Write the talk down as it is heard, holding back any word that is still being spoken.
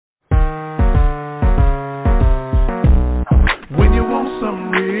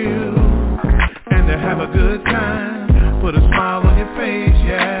a good time. Put a smile on your face,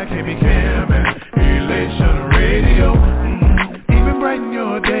 yeah. KB Cam and Elation Radio. Even brighten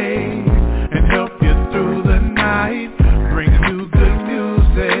your day and help you through the night. Bringing you good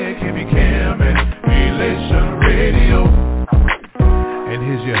music. KB Cam and Elation Radio. And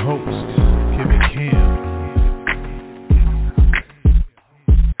here's your host, KB Cam.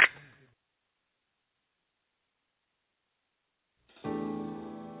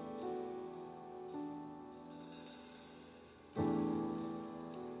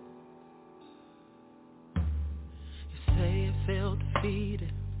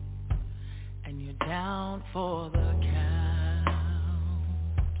 Defeated, and you're down for the count.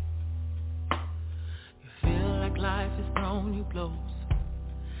 You feel like life has thrown you blows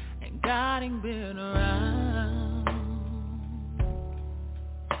and God ain't been around.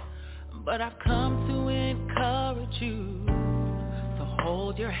 But I've come to encourage you, so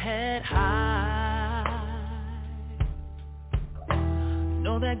hold your head high.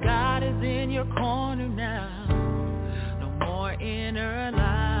 Know that God is in your corner now. More inner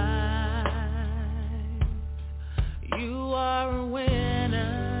light. You are a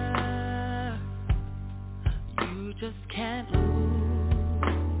winner. You just can't lose.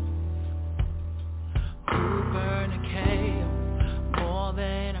 Who burn a KO more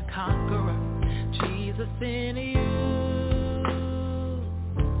than a conqueror? Jesus in you.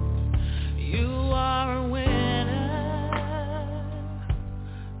 You are a winner.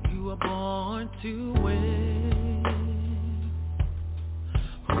 You are born to win.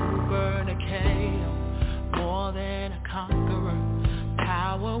 Burn a KO, more than a conqueror,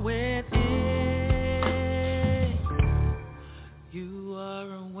 power within. You are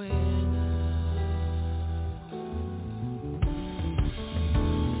a winner.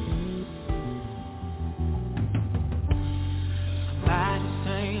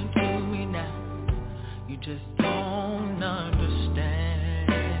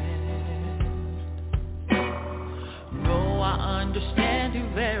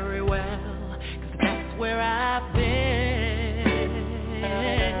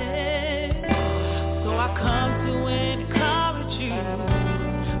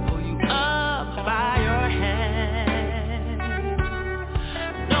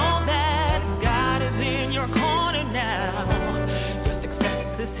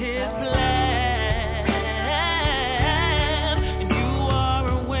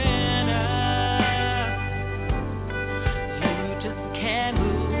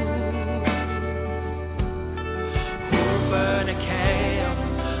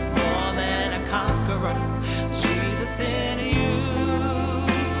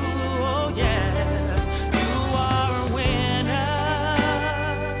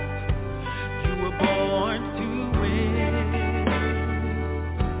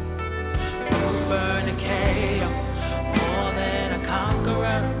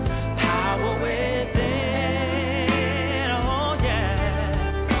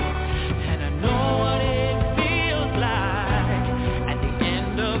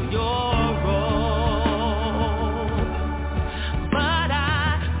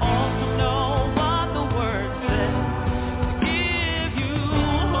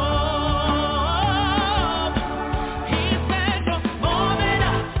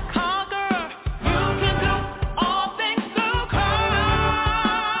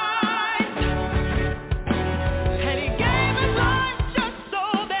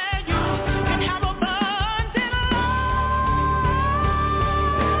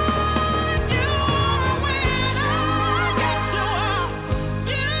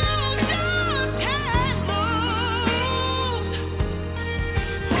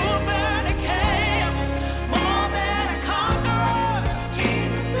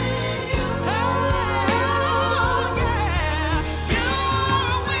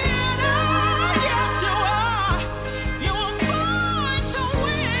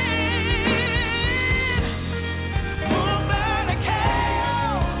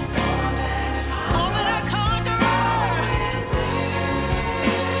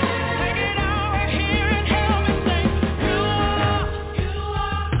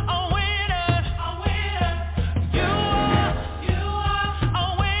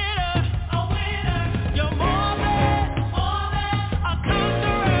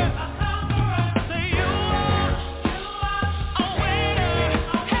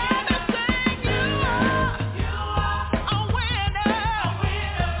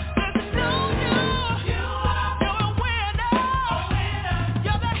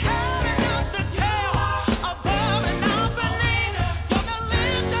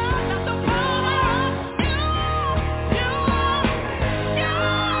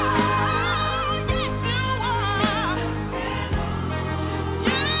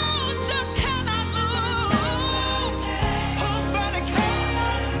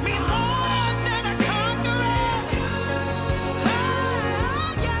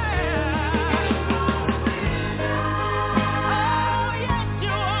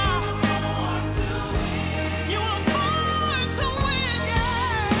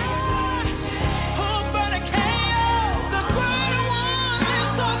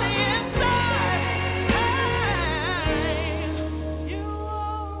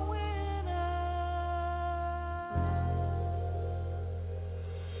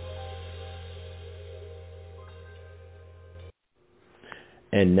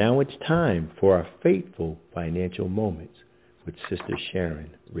 And now it's time for our Faithful Financial Moments with Sister Sharon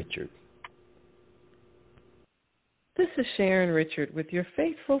Richard. This is Sharon Richard with your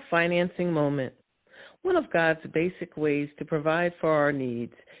Faithful Financing Moment. One of God's basic ways to provide for our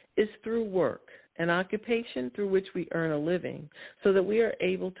needs is through work, an occupation through which we earn a living so that we are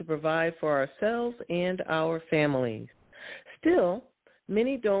able to provide for ourselves and our families. Still,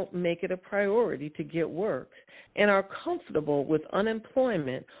 many don't make it a priority to get work and are comfortable with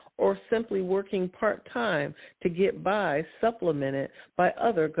unemployment or simply working part-time to get by, supplemented by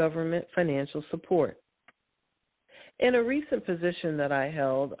other government financial support. In a recent position that I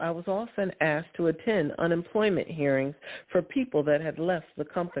held, I was often asked to attend unemployment hearings for people that had left the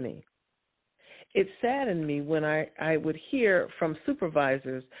company. It saddened me when I would hear from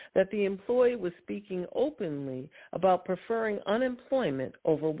supervisors that the employee was speaking openly about preferring unemployment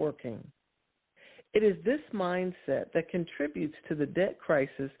over working. It is this mindset that contributes to the debt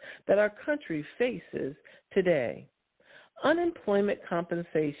crisis that our country faces today. Unemployment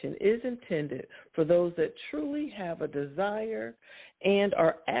compensation is intended for those that truly have a desire and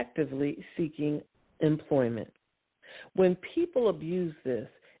are actively seeking employment. When people abuse this,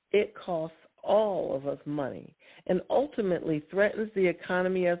 it costs all of us money and ultimately threatens the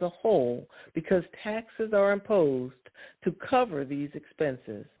economy as a whole because taxes are imposed to cover these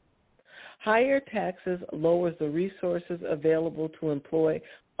expenses. Higher taxes lowers the resources available to employ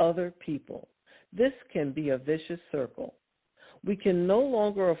other people. This can be a vicious circle. We can no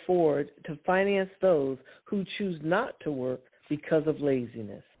longer afford to finance those who choose not to work because of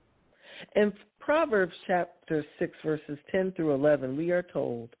laziness. In Proverbs chapter 6, verses 10 through 11, we are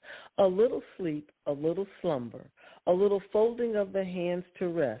told, "A little sleep, a little slumber, a little folding of the hands to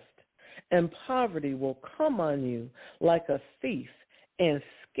rest, and poverty will come on you like a thief, and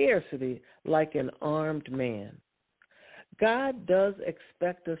scarcity like an armed man." God does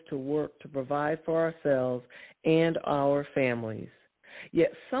expect us to work to provide for ourselves and our families.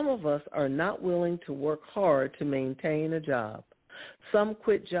 Yet some of us are not willing to work hard to maintain a job. Some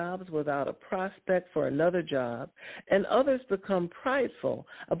quit jobs without a prospect for another job, and others become prideful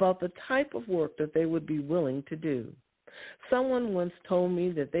about the type of work that they would be willing to do. Someone once told me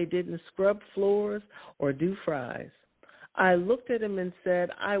that they didn't scrub floors or do fries. I looked at him and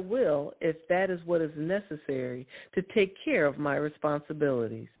said, "I will if that is what is necessary to take care of my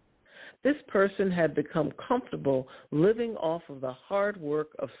responsibilities." This person had become comfortable living off of the hard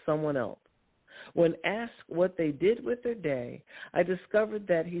work of someone else. When asked what they did with their day, I discovered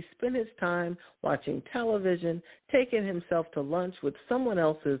that he spent his time watching television, taking himself to lunch with someone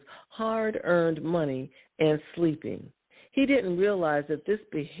else's hard-earned money, and sleeping. He didn't realize that this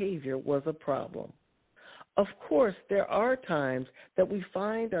behavior was a problem. Of course, there are times that we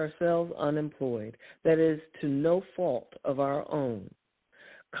find ourselves unemployed, that is, to no fault of our own.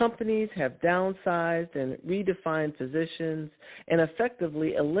 Companies have downsized and redefined positions and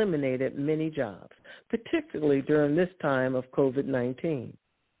effectively eliminated many jobs, particularly during this time of COVID-19.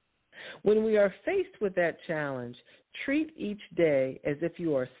 When we are faced with that challenge, treat each day as if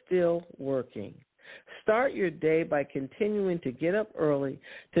you are still working. Start your day by continuing to get up early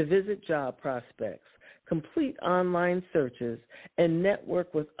to visit job prospects, complete online searches, and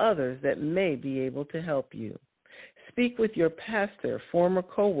network with others that may be able to help you. Speak with your pastor, former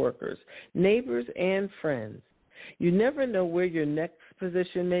coworkers, neighbors, and friends. You never know where your next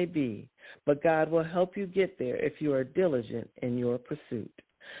position may be, but God will help you get there if you are diligent in your pursuit.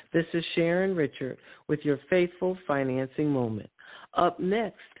 This is Sharon Richard with your Faithful Financing Moment. Up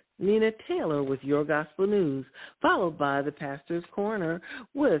next, Nina Taylor with Your Gospel News, followed by the Pastor's Corner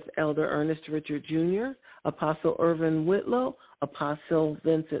with Elder Ernest Richard Jr., Apostle Irvin Whitlow, Apostle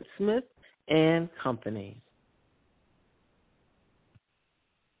Vincent Smith, and company.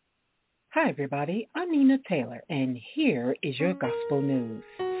 Hi, everybody. I'm Nina Taylor, and here is your Gospel News.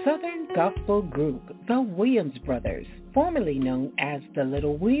 Southern Gospel Group, the Williams Brothers, formerly known as the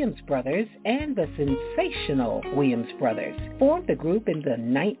Little Williams Brothers and the Sensational Williams Brothers, formed the group in the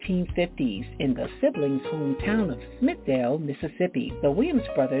 1950s in the siblings' hometown of Smithville, Mississippi. The Williams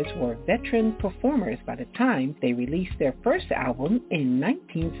Brothers were veteran performers by the time they released their first album in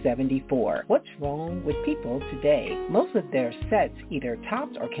 1974. What's wrong with people today? Most of their sets either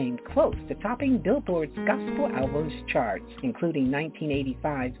topped or came close to topping Billboard's Gospel Albums charts, including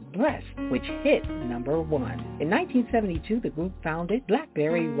 1985's Blessed, which hit number 1. In 1975, 1972, the group founded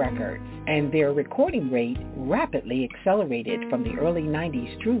Blackberry Records, and their recording rate rapidly accelerated from the early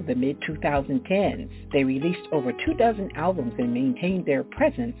 90s through the mid-2010s. They released over 24 albums and maintained their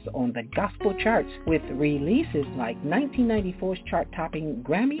presence on the gospel charts with releases like 1994's chart-topping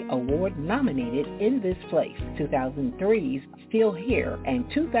Grammy Award-nominated In This Place, 2003's Still Here, and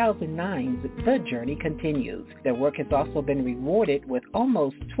 2009's The Journey Continues. Their work has also been rewarded with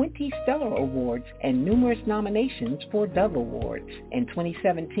almost 20 Stellar Awards and numerous nominations for Dove Awards. In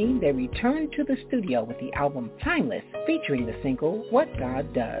 2017, they returned to the studio with the album Timeless, featuring the single What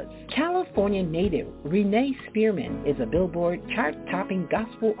God Does. California native Renee Spearman is a Billboard chart-topping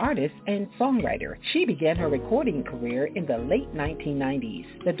gospel artist and songwriter. She began her recording career in the late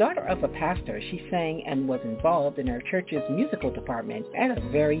 1990s. The daughter of a pastor, she sang and was involved in her church's musical department at a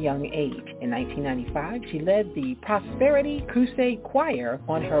very young age. In 1995, she led the Prosperity Crusade Choir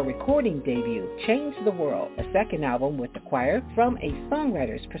on her recording debut, Change the World. A second album with the choir, From a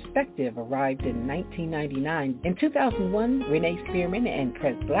Songwriter's Perspective, arrived in 1999. In 2001, Renee Spearman and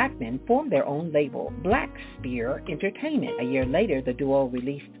Prez Blackman formed their own label, Black Spear Entertainment. A year later, the duo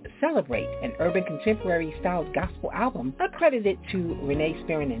released Celebrate, an urban contemporary-styled gospel album accredited to Renee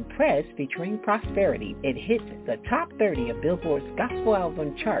Spearman and Prez featuring Prosperity. It hit the top 30 of Billboard's gospel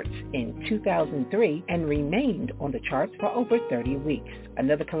album charts in 2003 and remained on the charts for over 30 weeks.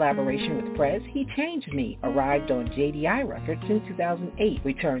 Another collaboration with Prez, He Changed Me, arrived on JDI Records in 2008,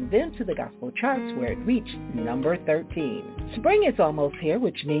 returned them to the gospel charts where it reached number 13. Spring is almost here,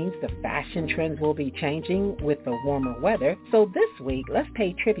 which means the fashion trends will be changing with the warmer weather. So this week, let's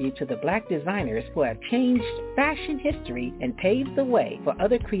pay tribute to the Black designers who have changed fashion history and paved the way for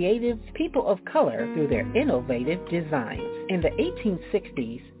other creative people of color through their innovative designs. In the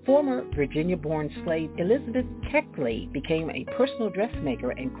 1860s, former Virginia-born slave Elizabeth Keckley became a personal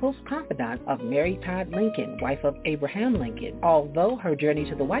dressmaker and close confidant of Mary Todd Lincoln, wife of Abraham Lincoln. Although her journey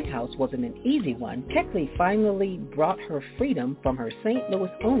to the White House wasn't an easy one, Keckley finally brought her freedom from her St.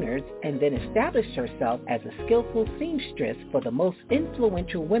 Louis owners and then established herself as a skillful seamstress for the most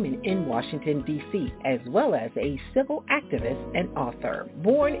influential women in Washington, D.C., as well as a civil activist and author.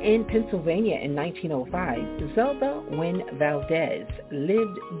 Born in Pennsylvania in 1905, Zelda Wynne Valdez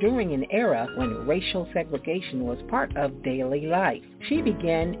lived during an era when racial segregation was part of daily life. She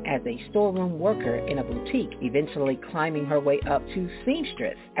began as a storeroom worker in a boutique, eventually climbing her way up to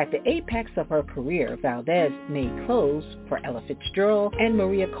seamstress. At the apex of her career, Valdez made clothes for Ella Fitzgerald and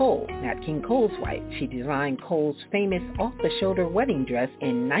Maria Cole, Nat King Cole's wife. She designed Cole's famous off-the-shoulder wedding dress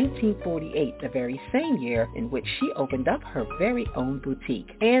in 1948, the very same year in which she opened up her very own boutique.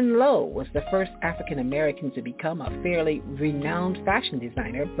 Ann Lowe was the first African-American to become a fairly renowned fashion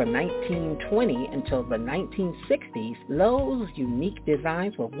designer. From 1920 until the 1960s, Lowe's unique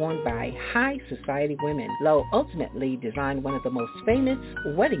designs were worn by high society women. Lowe ultimately designed one of the most famous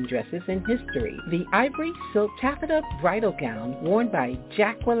wedding dresses in history, the ivory silk taffeta bridal gown worn by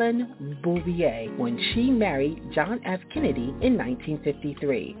Jacqueline Bouvier when she married John F. Kennedy in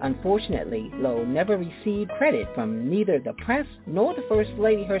 1953. Unfortunately, Lowe never received credit from neither the press nor the First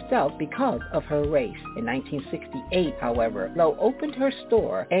Lady herself because of her race. In 1968, however, Lowe opened her store,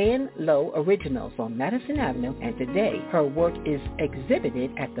 Ann Lowe Originals, on Madison Avenue, and today her work is exhibited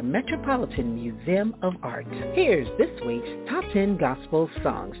at the Metropolitan Museum of Art. Here's this week's Top 10 Gospel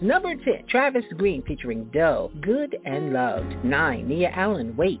Songs. Number 10, Travis Green featuring Doe, Good and Loved. 9, Nia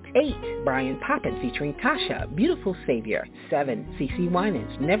Allen, Wait. 8, Brian Poppin featuring Tasha, Beautiful Savior. 7, CeCe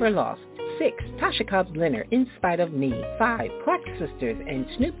Winans, Never Lost. 6, Tasha Cobbs Leonard, In Spite of Me. 5, Clark Sisters and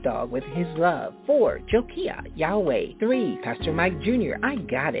Snoop Dogg with His Love. 4, Jokia, Yahweh. 3, Pastor Mike Jr., I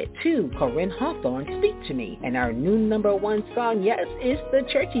Got It. 2, Corinne Hawthorne, Speak to Me. And our new number 1 song, yes, is the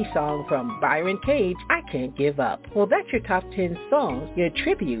churchy song from Byron Cage, I Can't Give Up. Well, that's your top 10 songs, your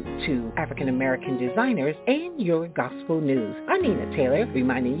tribute to African-American designers, and your gospel news. I'm Nina Taylor,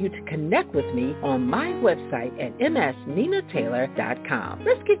 reminding you to connect with me on my website at msninataylor.com.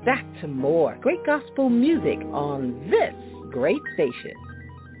 Let's get back to more great gospel music on this great station.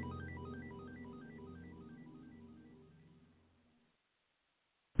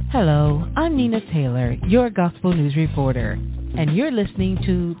 Hello, I'm Nina Taylor, your gospel news reporter, and you're listening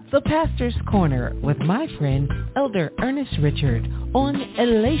to The Pastor's Corner with my friend, Elder Ernest Richard, on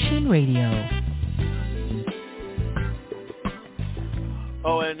Elation Radio.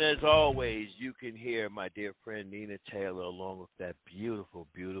 Oh, and as always, you can hear my dear friend Nina Taylor along with that beautiful,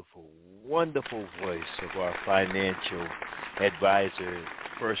 beautiful, wonderful voice of our financial advisor,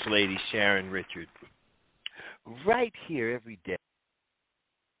 First Lady Sharon Richard, right here every day.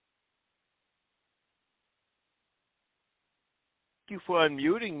 Thank you for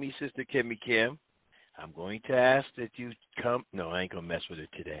unmuting me, Sister Kimmy Kim. I'm going to ask that you come. No, I ain't going to mess with it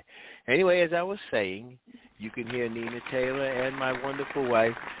today. Anyway, as I was saying, you can hear Nina Taylor and my wonderful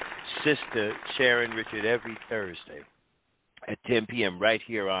wife, Sister Sharon Richard, every Thursday at 10 p.m. right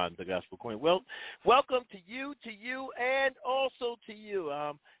here on the Gospel Coin. Well, welcome to you, and also to you.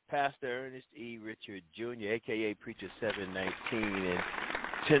 I'm Pastor Ernest E. Richard Jr., a.k.a. Preacher 719, and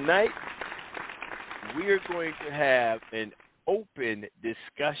tonight we're going to have an open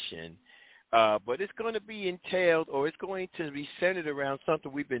discussion, but it's going to be entailed, or it's going to be centered around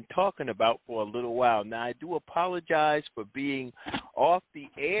something we've been talking about for a little while. Now, I do apologize for being off the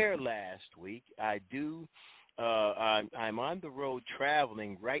air last week. I'm on the road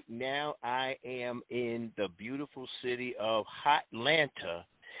traveling. Right now, I am in the beautiful city of Hotlanta,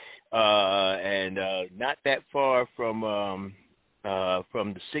 and not that far from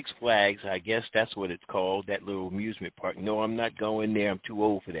the Six Flags, I guess that's what it's called, that little amusement park. No, I'm not going there. I'm too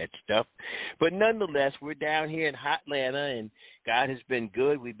old for that stuff. But nonetheless, we're down here in Hotlanta, and God has been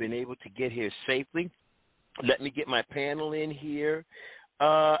good. We've been able to get here safely. Let me get my panel in here.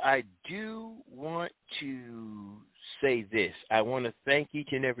 I do want to say this. I want to thank each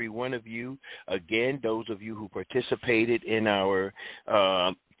and every one of you. Again, those of you who participated in our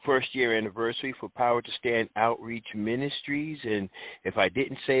first-year anniversary for Power to Stand Outreach Ministries. And if I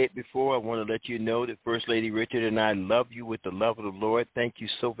didn't say it before, I want to let you know that First Lady Richard and I love you with the love of the Lord. Thank you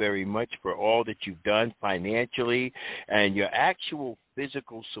so very much for all that you've done financially and your actual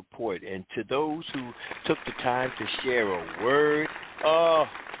physical support. And to those who took the time to share a word, oh,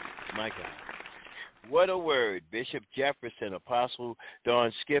 my God. What a word. Bishop Jefferson, Apostle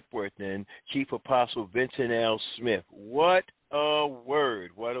Don Skipworth, and Chief Apostle Vincent L. Smith. What a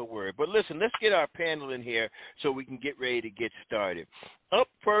word. What a word. But listen, let's get our panel in here so we can get ready to get started. Up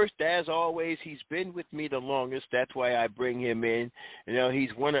first, as always, he's been with me the longest. That's why I bring him in. You know, he's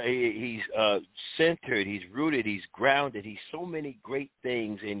centered, he's rooted, he's grounded. He's so many great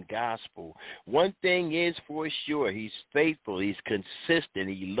things in gospel. One thing is for sure, he's faithful, he's consistent,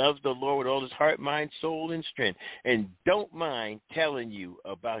 he loves the Lord with all his heart, mind, soul, and strength. And don't mind telling you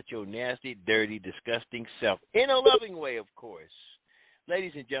about your nasty, dirty, disgusting self. In a loving way, of course.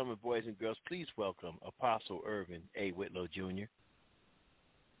 Ladies and gentlemen, boys and girls, please welcome Apostle Irvin A. Whitlow, Jr.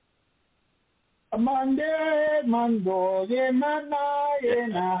 Monday, Mando,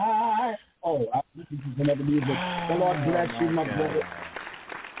 oh, this is another music. The Lord bless you, my brother.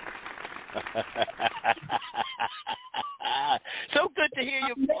 So good to hear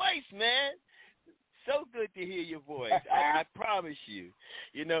your voice, man. So good to hear your voice. I promise you.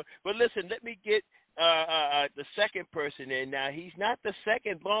 You know, but listen, let me get the second person in. Now, he's not the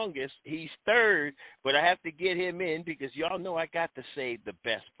second longest. He's third, but I have to get him in because y'all know I got to save the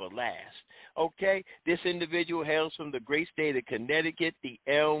best for last. Okay? This individual hails from the great state of Connecticut, the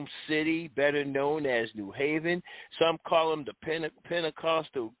Elm City, better known as New Haven. Some call him the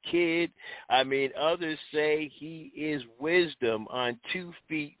Pentecostal Kid. I mean, others say he is wisdom on 2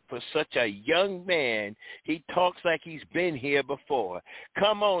 feet for such a young man. He talks like he's been here before.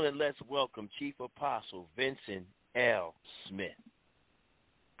 Come on and let's welcome Chief Apostle Vincent L. Smith.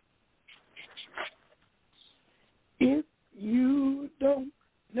 If you don't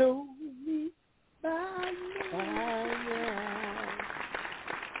know me by now,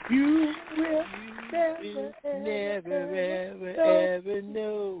 you will never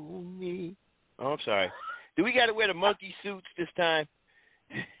know me. Oh, I'm sorry. Do we got to wear the monkey suits this time?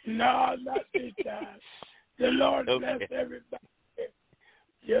 No, not this time. The Lord bless everybody.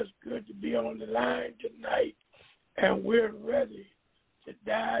 Just good to be on the line tonight, and we're ready to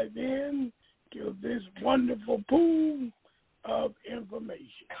dive in to this wonderful pool of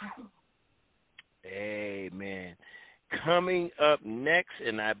information. Amen. Coming up next,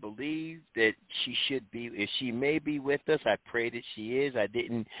 and I believe that she should be, if she may be with us, I pray that she is. I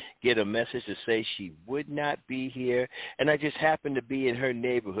didn't get a message to say she would not be here, and I just happened to be in her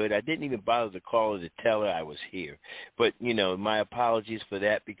neighborhood. I didn't even bother to call her to tell her I was here. But, you know, my apologies for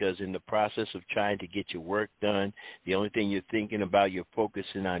that, because in the process of trying to get your work done, the only thing you're thinking about, you're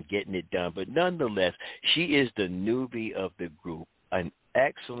focusing on getting it done. But nonetheless, she is the newbie of the group, an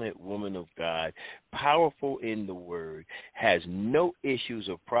excellent woman of God, powerful in the word, has no issues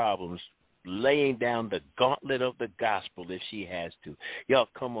or problems laying down the gauntlet of the gospel if she has to. Y'all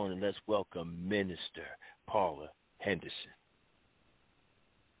come on and let's welcome Minister Paula Henderson.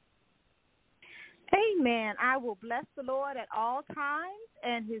 Amen. I will bless the Lord at all times,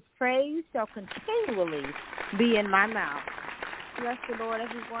 and his praise shall continually be in my mouth. Bless the Lord,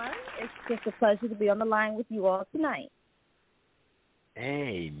 everyone. It's just a pleasure to be on the line with you all tonight.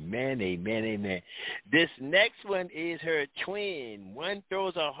 Amen, amen, amen. This next one is her twin. One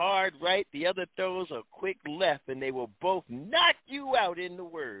throws a hard right, the other throws a quick left, and they will both knock you out in the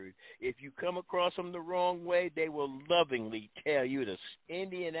word. If you come across them the wrong way, they will lovingly tell you to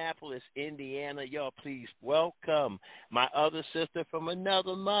Indianapolis, Indiana. Y'all please welcome my other sister from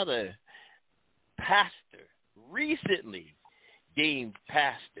another mother, pastor, recently deemed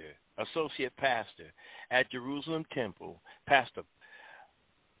pastor, associate pastor at Jerusalem Temple, Pastor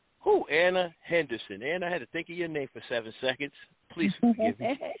Anna Henderson. Anna, I had to think of your name for 7 seconds. Please forgive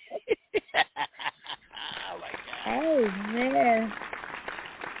me. Oh, my God. Amen.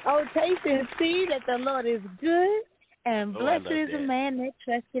 Oh, taste and see that the Lord is good, and blessed is the man that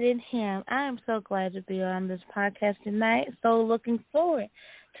trusted in him. I am so glad to be on this podcast tonight. So looking forward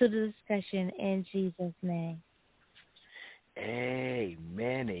to the discussion in Jesus' name.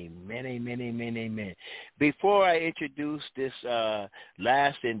 Amen, amen, amen, amen, amen. Before I introduce this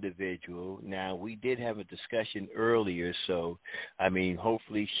last individual, now we did have a discussion earlier, so,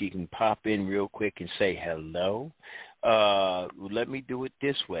 hopefully she can pop in real quick and say hello. Let me do it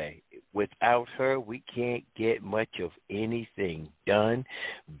this way. Without her, we can't get much of anything done.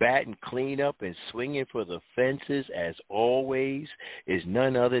 Batting cleanup and swinging for the fences, as always, is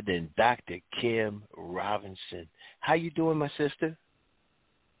none other than Dr. Kim Robinson. How you doing, my sister?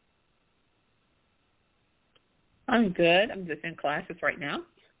 I'm good. I'm just in classes right now.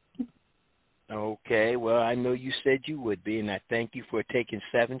 Okay, well, I know you said you would be, and I thank you for taking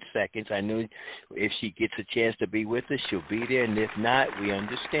 7 seconds. I know if she gets a chance to be with us, she'll be there, and if not, we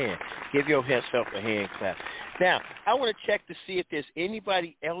understand. Give yourself a hand clap. Now, I want to check to see if there's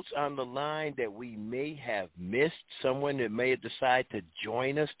anybody else on the line that we may have missed, someone that may have decided to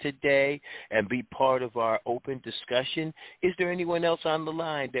join us today and be part of our open discussion. Is there anyone else on the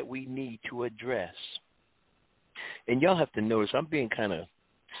line that we need to address? And y'all have to notice I'm being kind of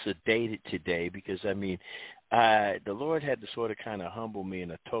sedated today because, the Lord had to sort of kind of humble me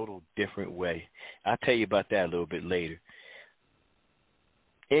in a total different way. I'll tell you about that a little bit later.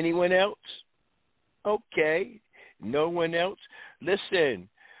 Anyone else? Okay. No one else? Listen,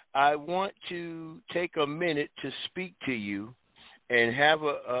 I want to take a minute to speak to you and have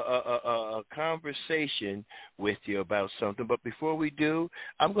a conversation with you about something. But before we do,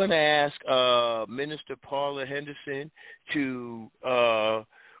 I'm going to ask Minister Paula Henderson to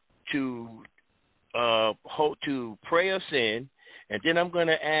pray us in, and then I'm going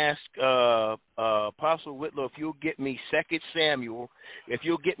to ask Apostle Whitlow if you'll get me 2 Samuel. If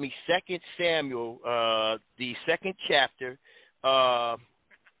you'll get me 2 Samuel, the second chapter.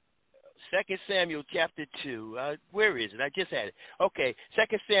 2 Samuel chapter 2. Where is it? I just had it. Okay,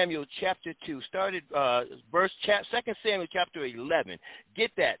 2 Samuel chapter 2. Started 2 Samuel chapter 11.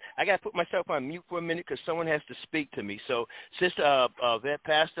 Get that. I got to put myself on mute for a minute because someone has to speak to me. So, Sister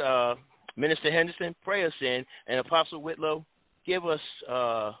Pastor Minister Henderson, pray us in, and Apostle Whitlow, give us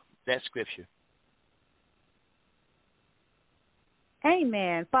that scripture.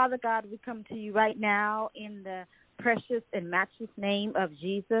 Amen. Father God, we come to you right now in the precious and matchless name of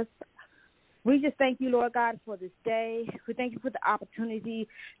Jesus. We just thank you, Lord God, for this day. We thank you for the opportunity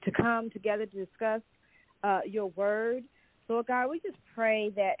to come together to discuss your word. Lord God, we just pray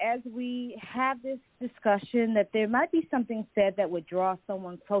that as we have this discussion, that there might be something said that would draw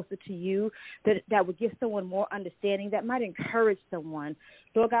someone closer to you, that would give someone more understanding, that might encourage someone.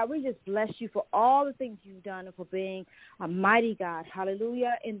 Lord God, we just bless you for all the things you've done and for being a mighty God.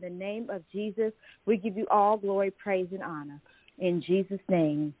 Hallelujah. In the name of Jesus, we give you all glory, praise, and honor. In Jesus'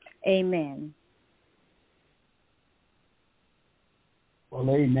 name, amen. Well,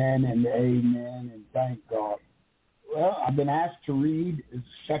 amen and amen, and thank God. Well, I've been asked to read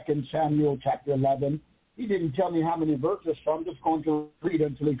 2 Samuel chapter 11. He didn't tell me how many verses, so I'm just going to read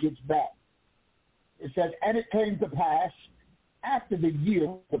until he gets back. It says, "And it came to pass, after the year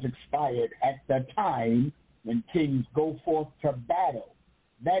was expired, at the time when kings go forth to battle,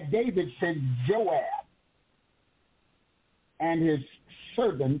 that David sent Joab and his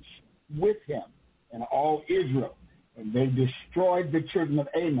servants with him and all Israel. And they destroyed the children of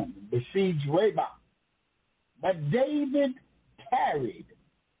Ammon and besieged Rabbah. But David tarried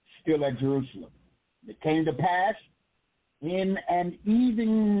still at Jerusalem. It came to pass in an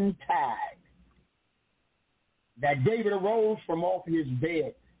eventide that David arose from off his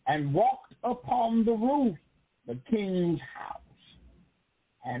bed and walked upon the roof, the king's house.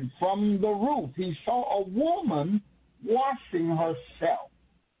 And from the roof he saw a woman washing herself.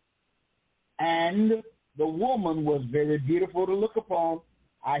 And the woman was very beautiful to look upon.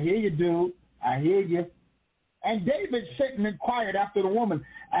 I hear you, dude. I hear you. And David sat and inquired after the woman.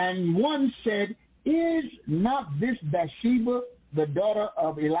 And one said, Is not this Bathsheba, the daughter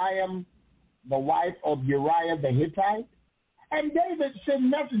of Eliam, the wife of Uriah the Hittite? And David sent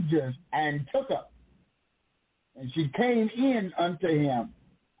messengers and took her. And she came in unto him,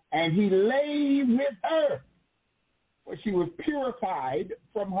 and he lay with her, for she was purified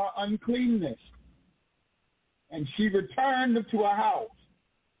from her uncleanness. And she returned to her house,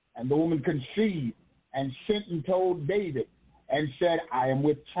 and the woman conceived, and sent and told David, and said, I am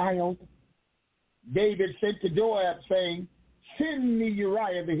with child. David sent to Joab, saying, send me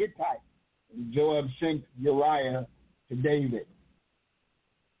Uriah the Hittite. And Joab sent Uriah to David.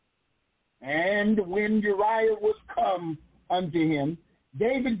 And when Uriah was come unto him,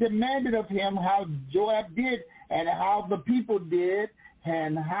 David demanded of him how Joab did, and how the people did,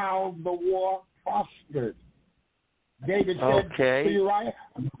 and how the war prospered. David said to Uriah,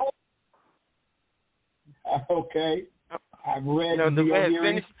 okay, I've read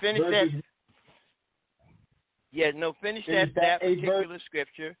finish that. Yeah, no, finish that particular verse.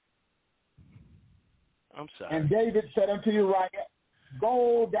 Scripture. I'm sorry. And David said unto Uriah,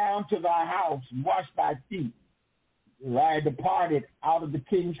 go down to thy house and wash thy feet. Uriah departed out of the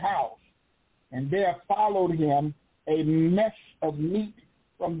king's house, and there followed him a mess of meat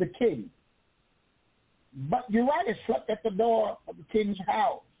from the king. But Uriah slept at the door of the king's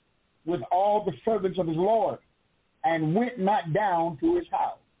house with all the servants of his lord, and went not down to his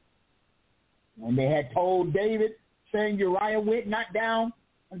house. When they had told David, saying, Uriah went not down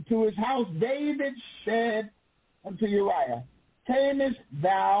unto his house, David said unto Uriah, camest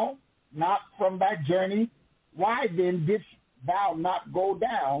thou not from thy journey? Why then didst thou not go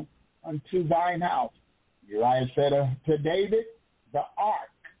down unto thine house? Uriah said to David, the ark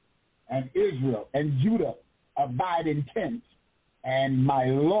and Israel and Judah abide in tents, and my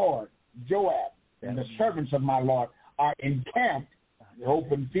lord Joab and the servants of my lord are encamped in the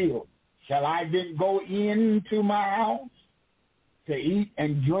open field. Shall I then go into my house to eat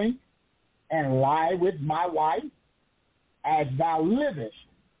and drink and lie with my wife? As thou livest,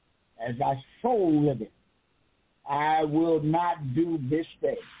 as thy soul liveth, I will not do this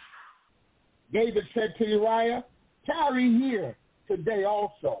thing. David said to Uriah, tarry here today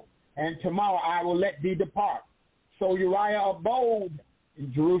also, and tomorrow I will let thee depart. So Uriah abode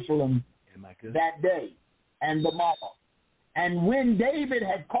in Jerusalem that day and the morrow. And when David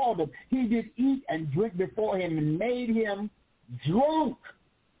had called him, he did eat and drink before him, and made him drunk.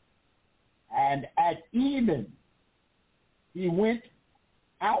 And at even he went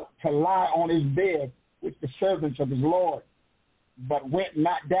out to lie on his bed with the servants of his Lord, but went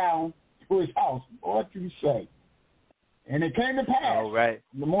not down to his house. What do you say? And it came to pass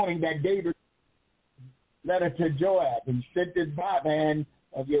in the morning that David letter to Joab and sent it by the hand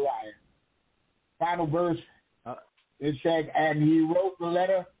of Uriah. Final verse, it said, and he wrote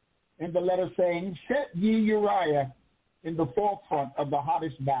in the letter saying, set ye Uriah in the forefront of the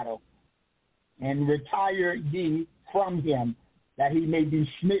hottest battle, and retire ye from him, that he may be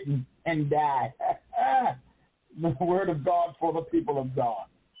smitten and die. The word of God for the people of God.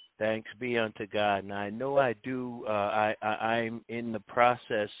 Thanks be unto God. And I know I do. I'm in the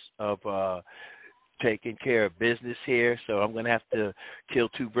process of taking care of business here, so I'm going to have to kill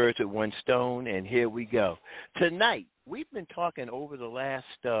two birds with one stone, and here we go. Tonight, we've been talking over the last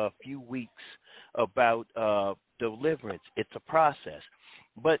few weeks about deliverance. It's a process.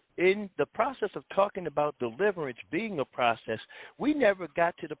 But in the process of talking about deliverance being a process, we never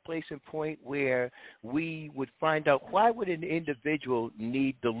got to the place and point where we would find out, why would an individual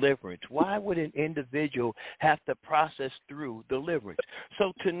need deliverance? Why would an individual have to process through deliverance?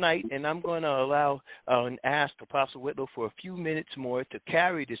 So tonight, and I'm going to allow and ask Apostle Whitlow for a few minutes more to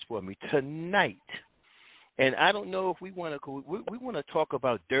carry this for me tonight. And I don't know if we want to talk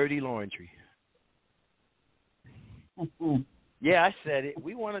about dirty laundry. Yeah, I said it.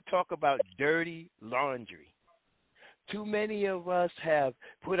 We want to talk about dirty laundry. Too many of us have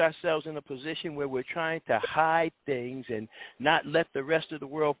put ourselves in a position where we're trying to hide things and not let the rest of the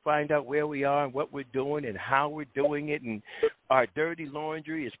world find out where we are and what we're doing and how we're doing it. And our dirty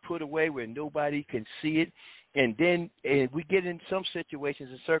laundry is put away where nobody can see it. And then we get in some situations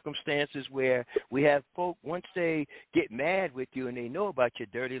and circumstances where we have folk, once they get mad with you and they know about your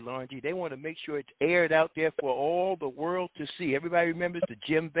dirty laundry, they want to make sure it's aired out there for all the world to see. Everybody remembers the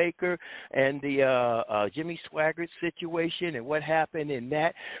Jim Baker and the Jimmy Swaggart situation and what happened in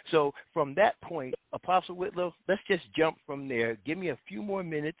that. So from that point, Apostle Whitlow, let's just jump from there. Give me a few more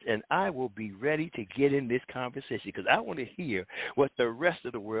minutes, and I will be ready to get in this conversation because I want to hear what the rest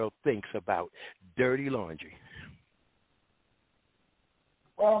of the world thinks about dirty laundry.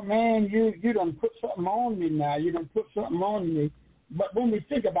 Well, man, you done put something on me now. You done put something on me. But when we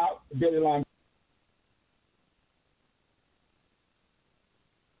think about dirty laundry,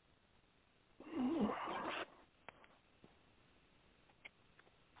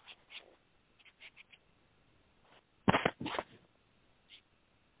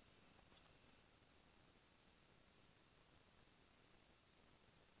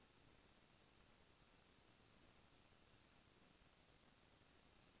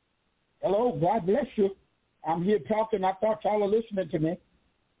 Hello, God bless you. I'm here talking. I thought y'all were listening to me.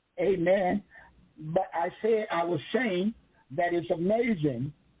 Amen. But I was saying that it's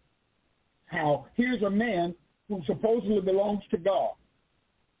amazing how here's a man who supposedly belongs to God.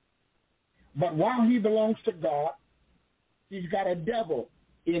 But while he belongs to God, he's got a devil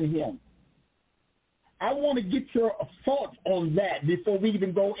in him. I want to get your thoughts on that before we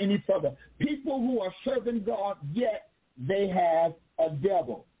even go any further. People who are serving God, yet they have a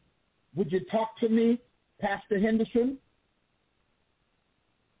devil. Would you talk to me, Pastor Henderson?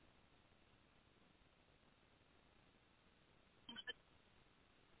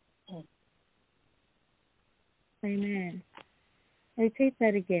 Amen. Repeat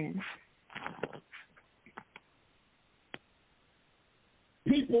that again.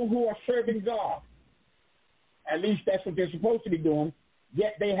 People who are serving God, at least that's what they're supposed to be doing,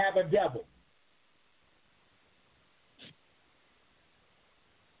 yet they have a devil.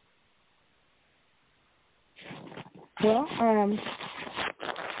 Well,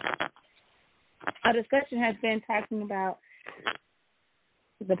 our discussion has been talking about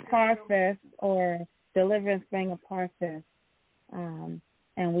the process or deliverance being a process.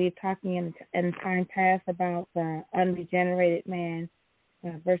 And we're talking in time past about the unregenerated man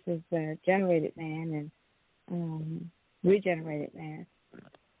versus the generated man and regenerated man,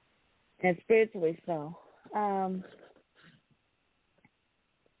 and spiritually so.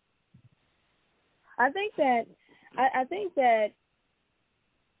 I think that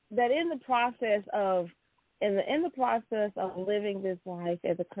in the process of living this life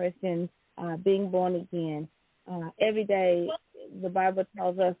as a Christian, being born again, every day the Bible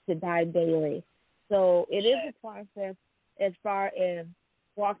tells us to die daily. So it is a process as far as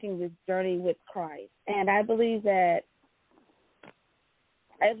walking this journey with Christ. And I believe that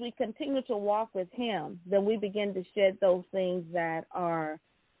as we continue to walk with him, then we begin to shed those things that are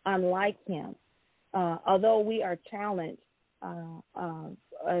unlike him. Although we are challenged,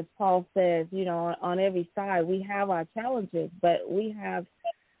 as Paul says, on every side, we have our challenges, but we have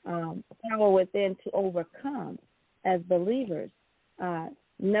power within to overcome as believers.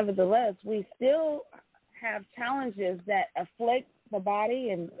 Nevertheless, we still have challenges that afflict the body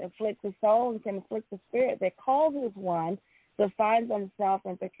and afflict the soul and can afflict the spirit, that causes one to find themselves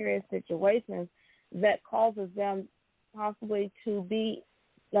in precarious situations that causes them possibly to be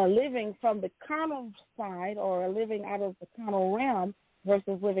living from the carnal side or living out of the carnal realm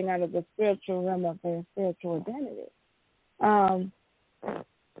versus living out of the spiritual realm of their spiritual identity.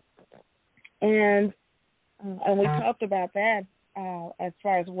 And we talked about that as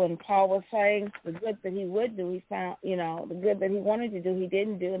far as when Paul was saying the good that he would do, he found, the good that he wanted to do, he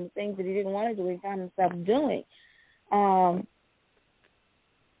didn't do, and the things that he didn't want to do, he found himself doing. And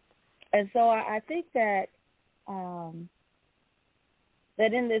so I think that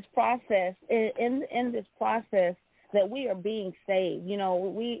that in this process, that we are being saved.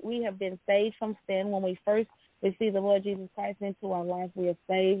 We have been saved from sin. When we first receive the Lord Jesus Christ into our life, we are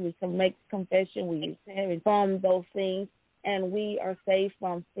saved. We can make confession. We reform those things, and we are saved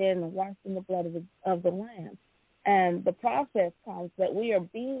from sin and washed in the blood of the Lamb. And the process comes that we are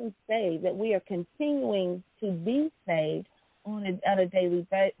being saved, that we are continuing to be saved on a daily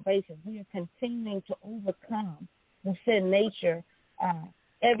basis. We are continuing to overcome the sin nature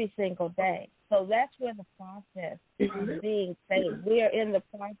every single day. So that's where the process of being saved. We are in the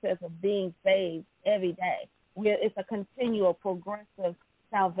process of being saved every day. It's a continual, progressive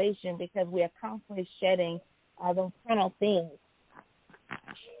salvation because we are constantly shedding those carnal things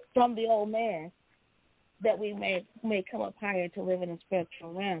from the old man that we may come up higher to live in a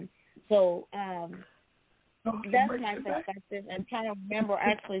spiritual realm. So that's my perspective. I'm trying to remember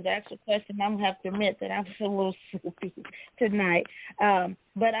the actual question. I'm going to have to admit that I was a little sleepy tonight.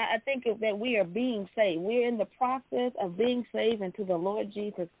 But I think that we are being saved. We're in the process of being saved until the Lord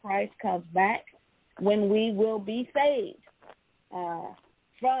Jesus Christ comes back, when we will be saved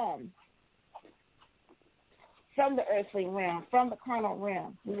from the earthly realm, from the carnal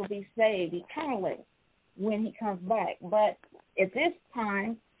realm. We will be saved eternally when he comes back. But at this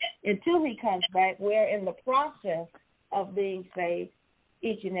time, until he comes back, we're in the process of being saved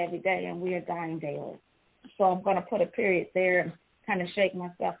each and every day, and we are dying daily. So I'm going to put a period there and kind of shake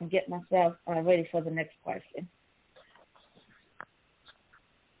myself and get myself ready for the next question.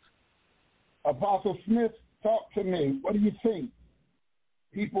 Apostle Smith, talk to me. What do you think?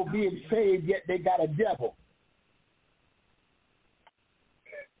 People being saved, yet they got a devil.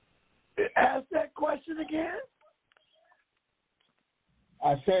 Ask that question again.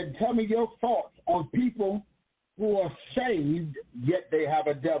 I said, tell me your thoughts on people who are saved, yet they have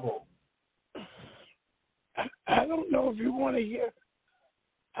a devil. I don't know if you want to hear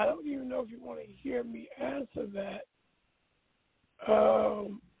I don't even know if you want to hear me answer that.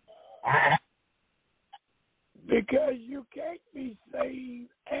 Because you can't be saved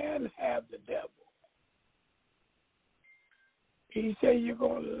and have the devil. He said you're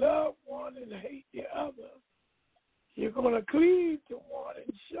going to love one and hate the other. You're going to cleave to one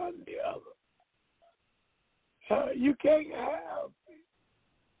and shun the other. You can't have,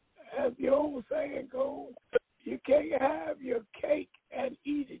 as the old saying goes, you can't have your cake and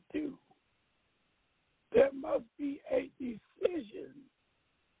eat it too. There must be a decision.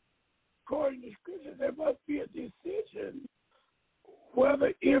 According to Scripture, there must be a decision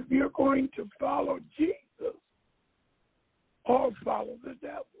whether if you're going to follow Jesus or follow the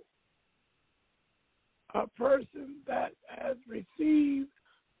devil. A person that has received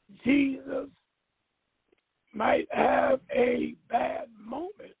Jesus might have a bad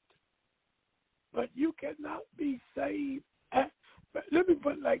moment, but you cannot be saved. Let me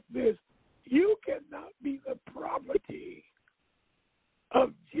put it like this. You cannot be the property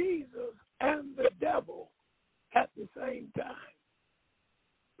of Jesus and the devil at the same time.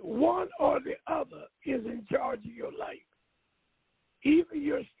 One or the other is in charge of your life. Either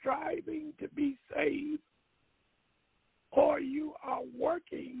you're striving to be saved or you are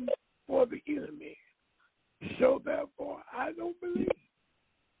working for the enemy. So therefore, I don't believe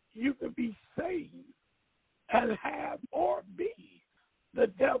you can be saved and have or be the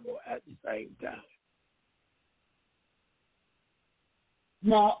devil at the same time.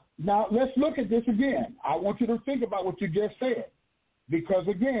 Now, let's look at this again. I want you to think about what you just said. Because,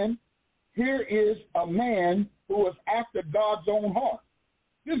 again, here is a man who was after God's own heart.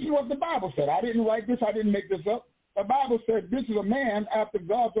 This is what the Bible said. I didn't write this. I didn't make this up. The Bible said this is a man after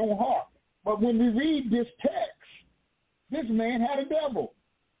God's own heart. But when we read this text, this man had a devil.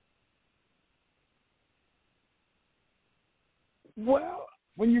 Well,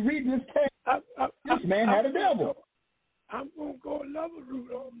 when you read this text, this man had a devil. I'm going to go another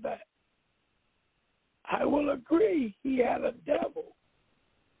route on that. I will agree he had a devil,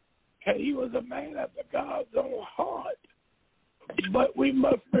 and he was a man after God's own heart. But we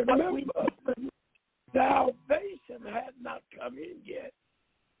must remember salvation had not come in yet.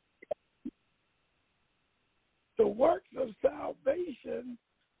 The works of salvation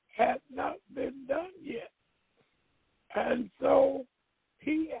had not been done yet. And so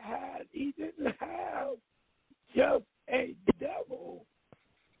he didn't have just a devil.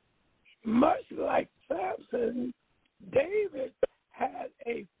 Much like Samson, David had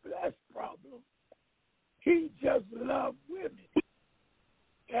a flesh problem. He just loved women.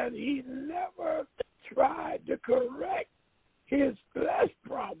 And he never tried to correct his flesh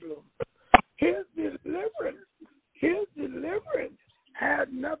problem. His deliverance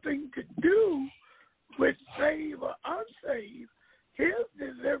had nothing to do with saved or unsaved. His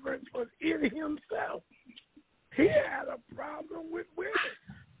deliverance was in himself. He had a problem with women.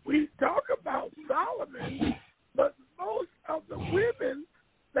 We talk about Solomon, but most of the women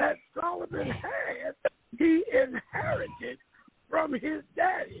that Solomon had, he inherited from his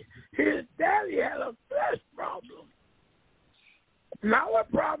daddy. His daddy had a flesh problem. Not a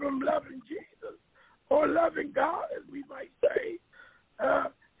problem loving Jesus or loving God, as we might say.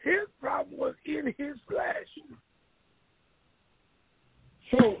 His problem was in his flesh.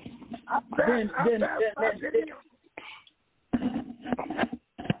 So then,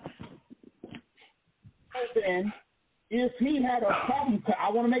 if he had a problem, I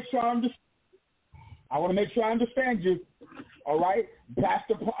want to make sure I understand you. All right,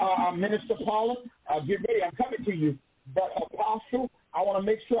 Pastor, Minister Paula, get ready. I'm coming to you. But Apostle, I want to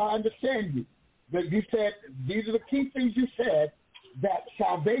make sure I understand you. That you said these are the key things you said, that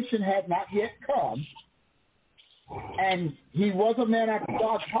salvation had not yet come, and he was a man after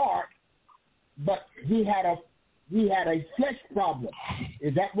God's heart, but he had a sex problem.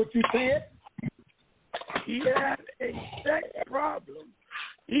 Is that what you said? He had a sex problem.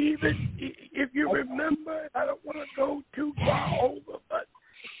 Even if you remember, I don't want to go too far over, but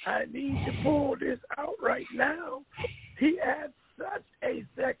I need to pull this out right now. He had such a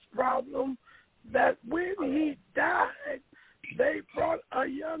sex problem that when he died, they brought a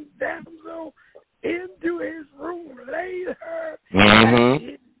young damsel into his room, laid her at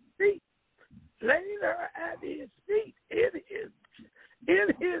his feet, in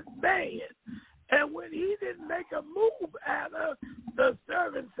his bed. And when he didn't make a move at her, the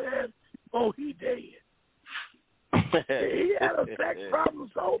servant said, "Oh, he dead." He had a sex problem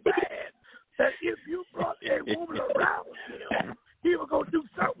so bad that if you brought a woman around him, he was going to do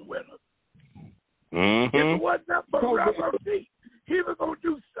something with her. If it wasn't up but rub her feet, he was going to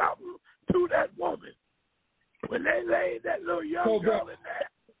do something to that woman. When they laid that little young girl in there,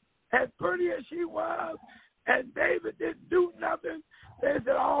 pretty as she was, and David didn't do nothing, they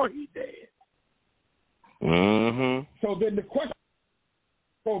said, oh, he dead. Mm-hmm. So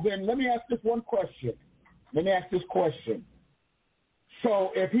then let me ask this one question.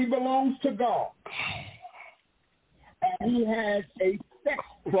 So if he belongs to God and he has a sex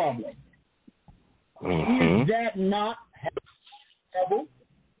problem, is that not devil?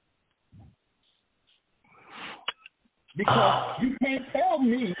 Because you can't tell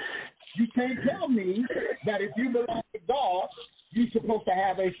me that if you belong to God, you're supposed to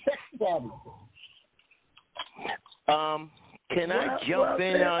have a sex problem. Can I jump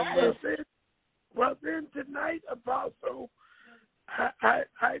in on this? Well, then tonight, Apostle, I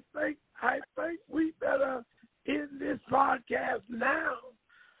think we better end this podcast now,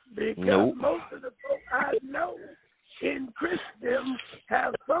 because most of the folks I know in Christendom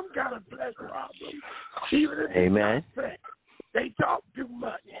have some kind of flesh problem, even if it's not sex. They talk too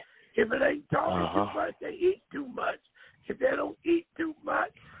much. If it ain't talking too much, they eat too much. If they don't eat too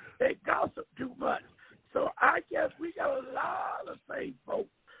much, they gossip too much. So I guess we got a lot of saved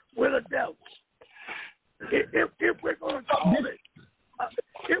folks with a devil. If we're going to call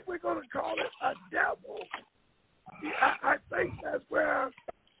it, a devil, I think that's where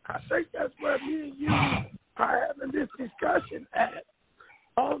me and you are having this discussion at,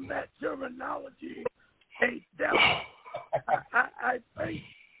 on that terminology, a devil. I think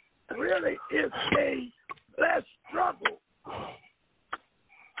really it's a flesh struggle.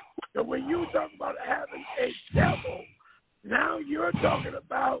 So when you talk about having a devil, now you're talking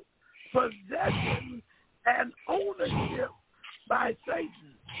about possession and ownership by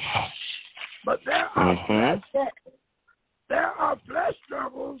Satan. But there are flesh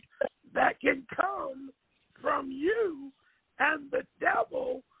struggles that can come from you, and the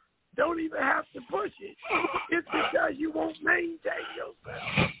devil don't even have to push it. It's because you won't maintain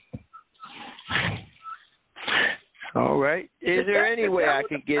yourself. All right. Is there any way I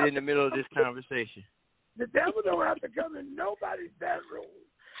can get in the middle of this conversation? The devil don't have to come in nobody's bedroom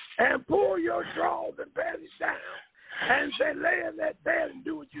and pull your drawers and panties down and say, lay in that bed and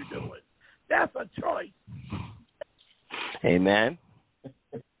do what you're doing. That's a choice. Amen.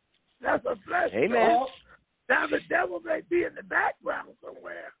 That's a flesh Amen. choice. Now the devil may be in the background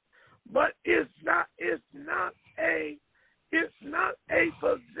somewhere, but it's not a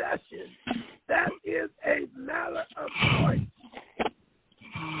possession. That is a matter of choice.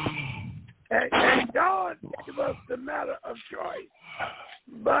 And God gave us the matter of choice.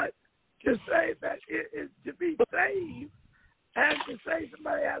 But to say that it is to be saved and to say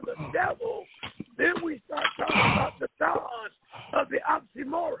somebody has a devil, then we start talking about the God of the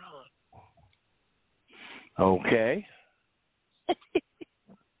oxymoron. Okay.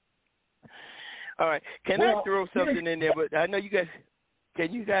 All right. Can I throw something in there? But I know you guys.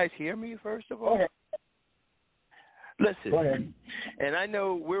 Can you guys hear me first of all? Listen. Go ahead. And I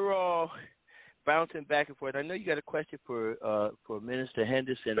know we're all bouncing back and forth. I know you got a question for Minister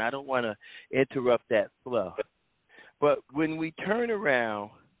Henderson. I don't want to interrupt that flow. But when we turn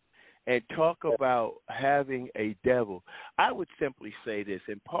around and talk about having a devil, I would simply say this,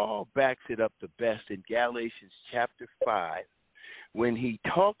 and Paul backs it up the best in Galatians chapter 5, when he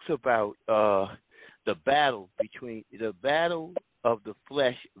talks about the battle of the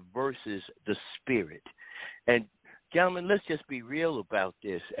flesh versus the spirit. And gentlemen, let's just be real about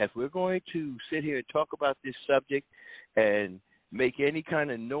this. If we're going to sit here and talk about this subject and make any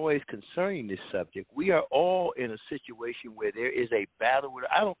kind of noise concerning this subject, we are all in a situation where there is a battle.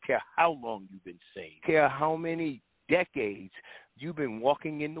 I don't care how long you've been saved. I don't care how many decades you've been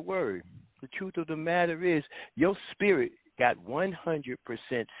walking in the Word. The truth of the matter is your spirit got 100%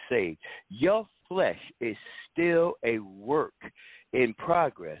 saved. Your flesh is still a work in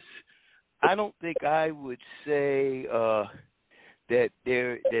progress. I don't think I would say that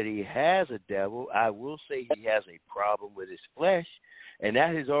he has a devil. I will say he has a problem with his flesh, and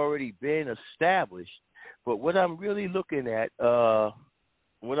that has already been established. But what I'm really looking at,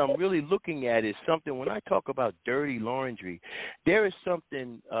 is something. When I talk about dirty laundry, there is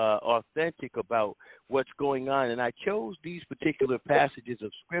something authentic about what's going on. And I chose these particular passages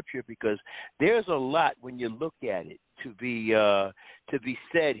of Scripture because there's a lot when you look at it to be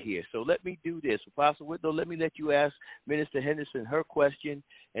said here. So let me do this. Apostle Whitlow, let me let you ask Minister Henderson her question,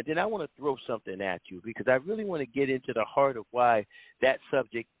 and then I want to throw something at you because I really want to get into the heart of why that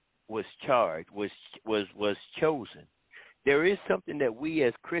subject was chosen. There is something that we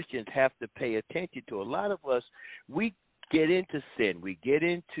as Christians have to pay attention to. A lot of us, we get into sin. We get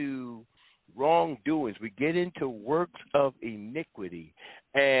into wrongdoings. We get into works of iniquity.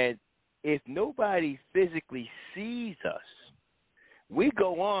 And if nobody physically sees us, We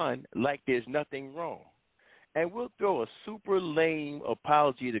go on like there's nothing wrong. And we'll throw a super lame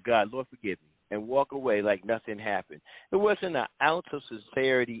apology to God, Lord, forgive me, and walk away like nothing happened. There wasn't an ounce of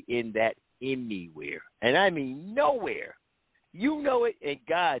sincerity in that anywhere. And I mean nowhere. You know it, and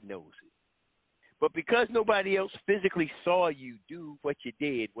God knows it. But because nobody else physically saw you do what you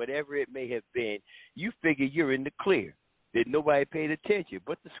did, whatever it may have been, you figure you're in the clear, that nobody paid attention.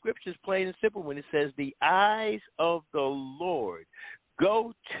 But the scripture's plain and simple when it says the eyes of the Lord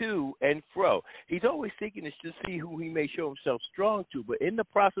go to and fro. He's always seeking to see who he may show himself strong to. But in the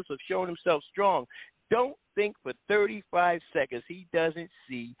process of showing himself strong, don't think for 35 seconds he doesn't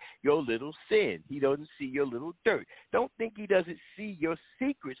see your little sin. He doesn't see your little dirt. Don't think he doesn't see your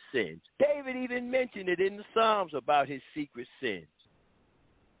secret sins. David even mentioned it in the Psalms about his secret sins.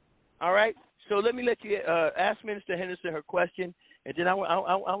 All right? So let you ask Minister Henderson her question, and then I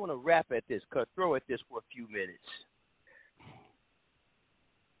want to wrap at this, throw at this for a few minutes.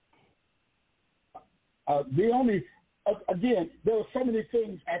 Again, there are so many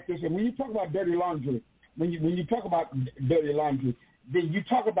things at this, and when you talk about dirty laundry, when you talk about dirty laundry, then you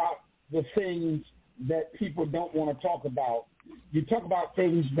talk about the things that people don't want to talk about. You talk about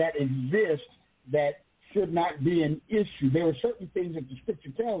things that exist that should not be an issue. There are certain things that the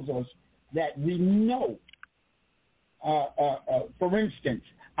Scripture tells us that we know. For instance,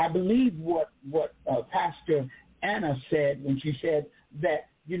 I believe what Pastor Anna said when she said that,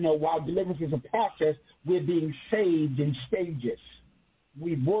 while deliverance is a process, we're being saved in stages.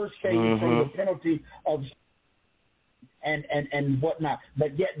 We were saved from the penalty of and whatnot,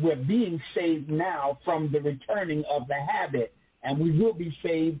 but yet we're being saved now from the returning of the habit, and we will be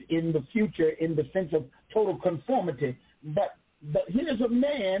saved in the future in the sense of total conformity. But here's a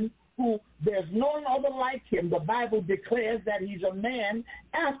man who there's none other like him. The Bible declares that he's a man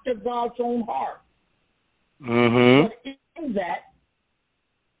after God's own heart. But in that,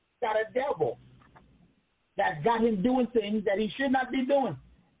 got a devil that's got him doing things that he should not be doing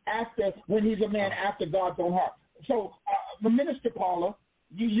when he's a man after God's own heart. So, Minister Paula,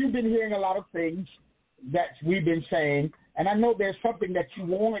 you've been hearing a lot of things that we've been saying, and I know there's something that you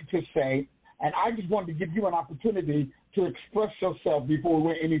wanted to say, and I just wanted to give you an opportunity to express yourself before we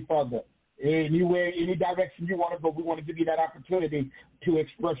went any further. Anywhere, any direction you want to go, we want to give you that opportunity to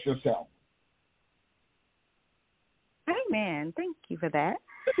express yourself. Amen. Thank you for that.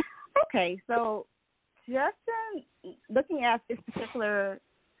 Okay, so just looking at this particular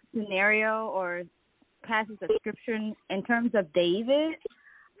scenario or passage of scripture in terms of David,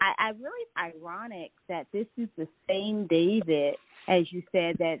 I really ironic that this is the same David, as you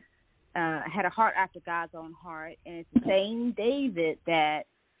said, that had a heart after God's own heart, and it's the same David that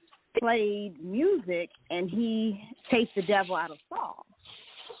played music and he chased the devil out of Saul.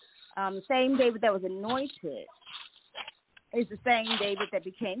 The same David that was anointed is the same David that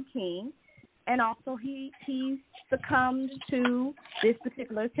became king, and also he succumbed to this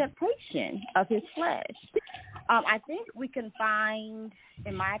particular temptation of his flesh. I think we can find,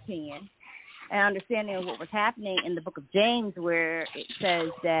 in my opinion, an understanding of what was happening in the book of James, where it says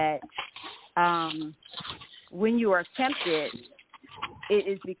that when you are tempted, it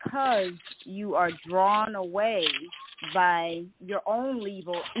is because you are drawn away by your own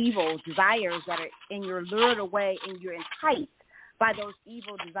evil desires that are, and you're lured away and you're enticed by those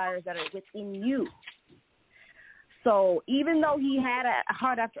evil desires that are within you. So even though he had a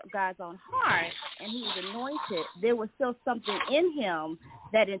heart after God's own heart and he was anointed, there was still something in him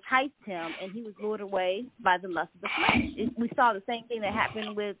that enticed him, and he was lured away by the lust of the flesh. We saw the same thing that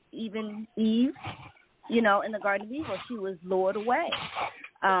happened with even Eve, in the Garden of Eden. She was lured away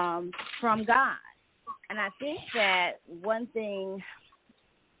from God. And I think that one thing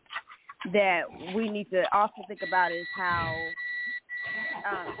that we need to also think about is how,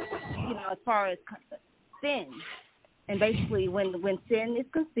 as far as sin, and basically when sin is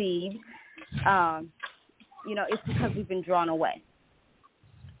conceived, it's because we've been drawn away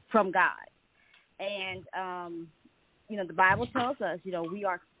from God. And, the Bible tells us, we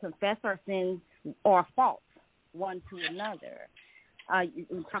are to confess our sins or faults one to another.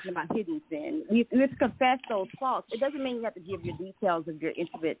 We're talking about hidden sin. We have to confess those faults. It doesn't mean you have to give your details of your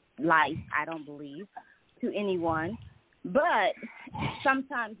intimate life, I don't believe, to anyone. But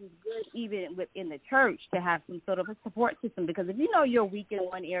sometimes it's good, even within the church, to have some sort of a support system, because if you know you're weak in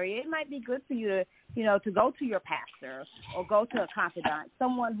one area, it might be good for you to, to go to your pastor or go to a confidant,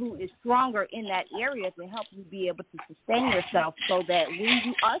 someone who is stronger in that area to help you be able to sustain yourself, so that when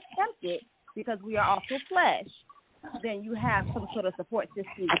you are tempted, because we are also flesh, then you have some sort of support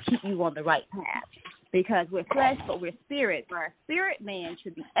system to keep you on the right path. Because we're flesh, but we're spirit. Our spirit man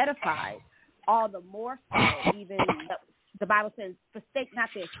should be edified all the more so, even the Bible says, forsake not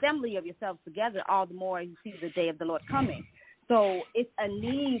the assembly of yourselves together, all the more you see the day of the Lord coming. So it's a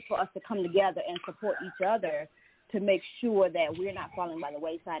need for us to come together and support each other to make sure that we're not falling by the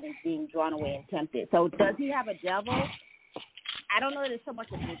wayside and being drawn away and tempted. So does he have a devil? I don't know that it's so much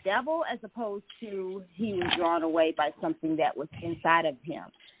of the devil as opposed to he was drawn away by something that was inside of him.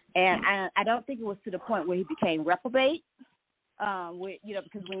 And I don't think it was to the point where he became reprobate.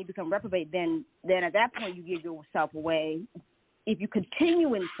 Because when you become reprobate, then at that point you give yourself away. If you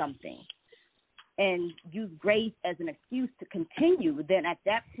continue in something and use grace as an excuse to continue, then at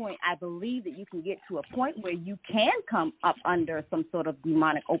that point I believe that you can get to a point where you can come up under some sort of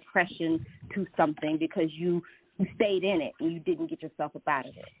demonic oppression to something because you stayed in it and you didn't get yourself up out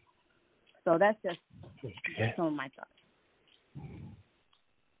of it. So that's just some of my thoughts.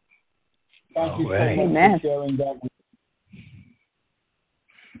 Thank you so much for sharing that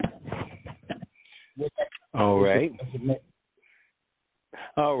with us.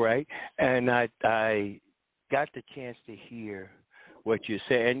 All right. And I got the chance to hear what you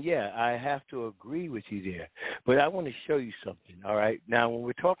said. And, yeah, I have to agree with you there. But I want to show you something, all right? Now, when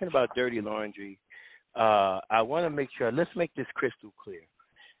we're talking about dirty laundry, I want to make sure, let's make this crystal clear.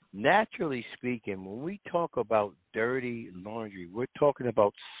 Naturally speaking, when we talk about dirty laundry, we're talking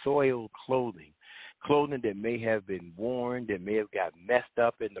about soiled clothing that may have been worn, that may have got messed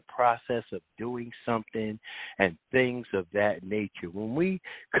up in the process of doing something, and things of that nature. When we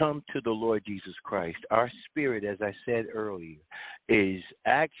come to the Lord Jesus Christ, our spirit, as I said earlier, is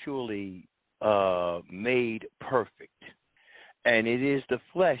actually made perfect. And it is the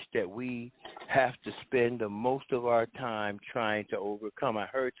flesh that we have to spend the most of our time trying to overcome. I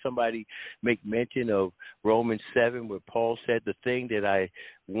heard somebody make mention of Romans 7 where Paul said, the thing that I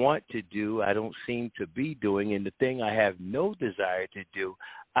want to do, I don't seem to be doing, and the thing I have no desire to do,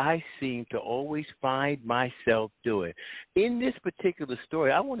 I seem to always find myself doing. In this particular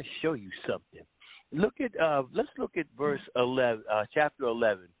story, I want to show you something. Let's look at verse 11, chapter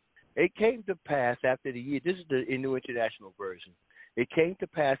 11. It came to pass after the year, this is the New International Version. It came to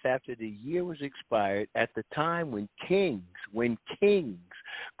pass after the year was expired, at the time when kings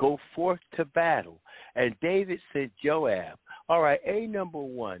go forth to battle. And David sent Joab. All right, number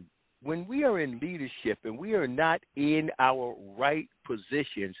one, when we are in leadership and we are not in our right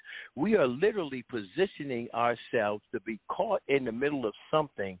positions, we are literally positioning ourselves to be caught in the middle of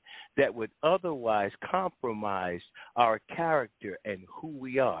something that would otherwise compromise our character and who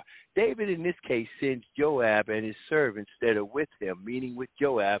we are. David, in this case, sends Joab and his servants that are with him, meaning with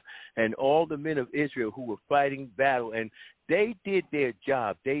Joab and all the men of Israel who were fighting battle. And they did their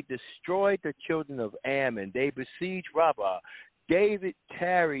job. They destroyed the children of Ammon. They besieged Rabbah. David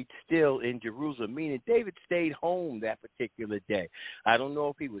tarried still in Jerusalem, meaning David stayed home that particular day. I don't know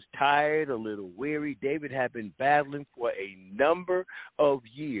if he was tired, a little weary. David had been battling for a number of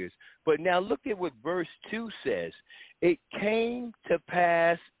years. But now look at what verse 2 says. It came to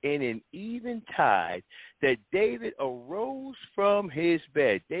pass in an eventide that David arose from his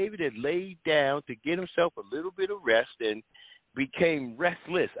bed. David had laid down to get himself a little bit of rest and became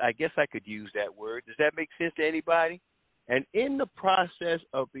restless. I guess I could use that word. Does that make sense to anybody? And in the process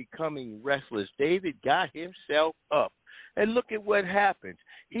of becoming restless, David got himself up. And look at what happened.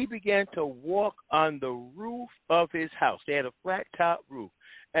 He began to walk on the roof of his house. They had a flat top roof.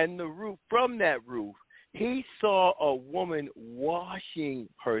 And the roof, from that roof, he saw a woman washing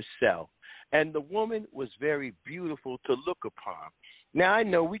herself. And the woman was very beautiful to look upon. Now, I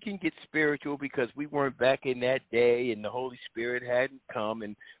know we can get spiritual because we weren't back in that day and the Holy Spirit hadn't come.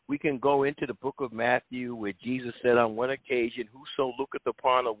 And we can go into the book of Matthew where Jesus said on one occasion, whoso looketh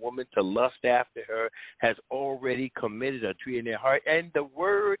upon a woman to lust after her has already committed adultery in their heart. And the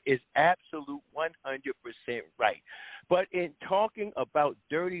word is absolute 100% right. But in talking about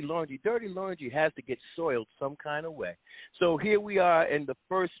dirty laundry has to get soiled some kind of way. So here we are in the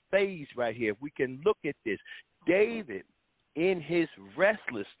first phase right here. If we can look at this. David, in his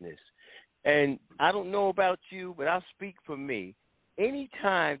restlessness, and I don't know about you, but I'll speak for me.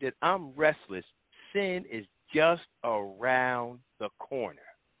 Anytime that I'm restless, sin is just around the corner.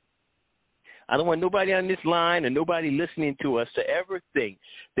 I don't want nobody on this line and nobody listening to us to ever think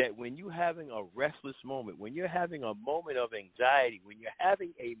that when you're having a restless moment, when you're having a moment of anxiety, when you're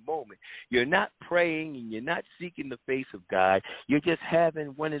having a moment, you're not praying and you're not seeking the face of God. You're just having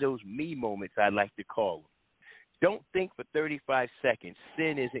one of those me moments, I like to call them. Don't think for 35 seconds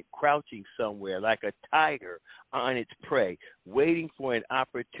sin isn't crouching somewhere like a tiger on its prey, waiting for an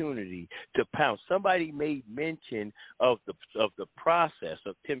opportunity to pounce. Somebody made mention of the process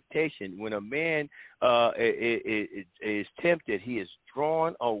of temptation. When a man is tempted, he is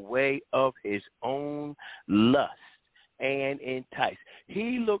drawn away of his own lust. and entice.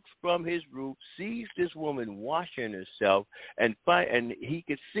 He looks from his roof, sees this woman washing herself, and he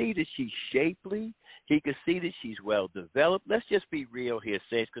could see that she's shapely. He could see that she's well developed. Let's just be real here,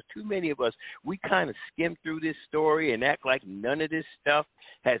 saints, because too many of us, we kind of skim through this story and act like none of this stuff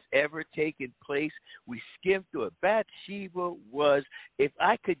has ever taken place. We skim through it. Bathsheba was, if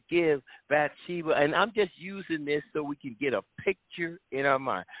I could give Bathsheba, and I'm just using this so we can get a picture in our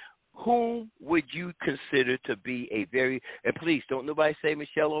mind. Whom would you consider to be a very, and please don't nobody say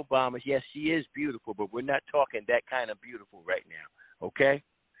Michelle Obama. Yes, she is beautiful, but we're not talking that kind of beautiful right now, okay?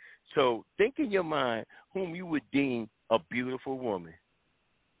 So think in your mind whom you would deem a beautiful woman.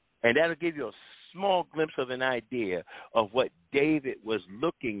 And that'll give you a small glimpse of an idea of what David was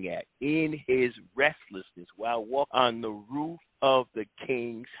looking at in his restlessness while walking on the roof of the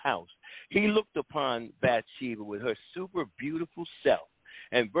king's house. He looked upon Bathsheba with her super beautiful self.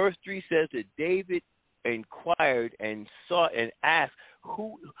 And verse 3 says that David inquired and sought and asked,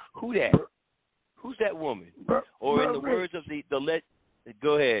 who that? Who's that woman? Or in the words of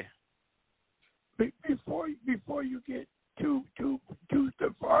go ahead. Before you get too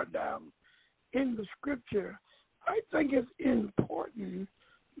far down in the scripture, I think it's important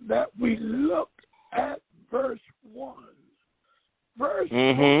that we look at verse 1. Verse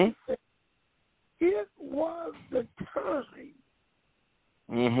 1 says, it was the time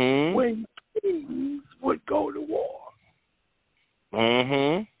when kings would go to war.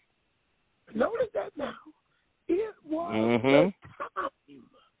 Notice that now. It was the time.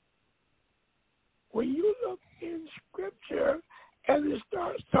 When you look in Scripture and it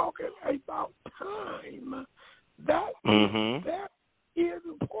starts talking about time, that is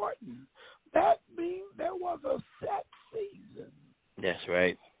important. That means there was a set season. That's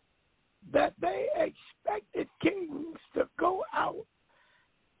right. That they expected kings to go out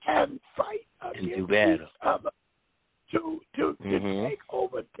and fight against each other to take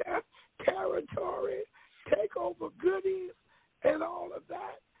over territory, take over goodies, and all of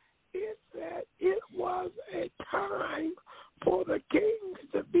that. It said it was a time for the kings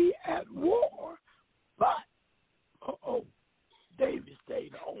to be at war, but David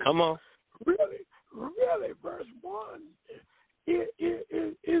stayed home. Come on. Really, verse 1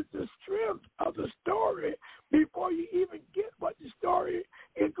 is the strength of the story before you even get what the story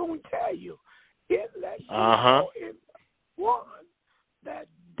is going to tell you. It lets you know in 1 that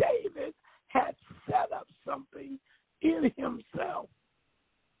David had set up something in himself.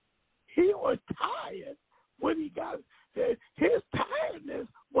 He was tired when he got his tiredness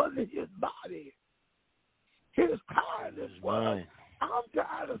wasn't his body. His tiredness was, I'm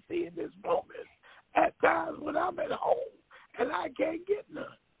tired of seeing this woman at times when I'm at home and I can't get none.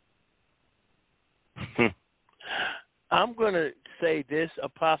 I'm going to say this,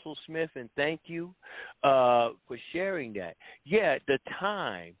 Apostle Smith, and thank you for sharing that. Yeah, the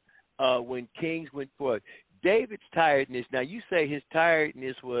time when kings went forth. David's tiredness, now you say his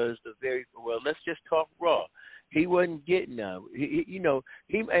tiredness was let's just talk raw. He wasn't getting up.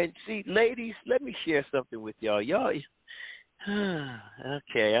 And see, ladies, let me share something with y'all. Y'all,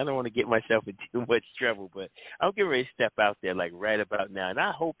 okay, I don't want to get myself in too much trouble, but I'm getting ready to step out there like right about now, and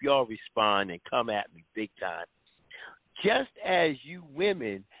I hope y'all respond and come at me big time. Just as you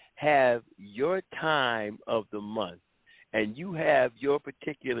women have your time of the month and you have your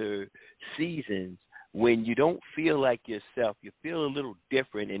particular seasons when you don't feel like yourself, you feel a little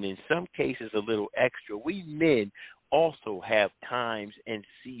different, and in some cases a little extra. We men also have times and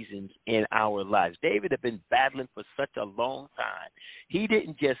seasons in our lives. David had been battling for such a long time. He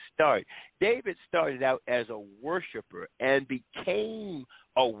didn't just start. David started out as a worshiper and became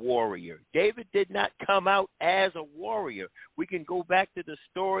a warrior. David did not come out as a warrior. We can go back to the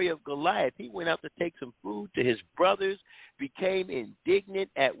story of Goliath. He went out to take some food to his brothers, became indignant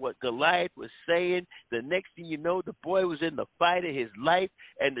at what Goliath was saying. The next thing you know, the boy was in the fight of his life,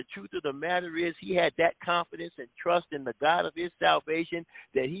 and the truth of the matter is he had that confidence and trust in the God of his salvation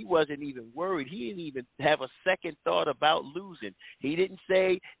that he wasn't even worried. He didn't even have a second thought about losing. He didn't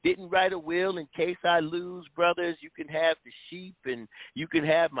write a will in case I lose, brothers. You can have the sheep, and you can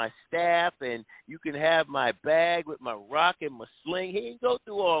have my staff, and you can have my bag with my rock and my sling. He didn't go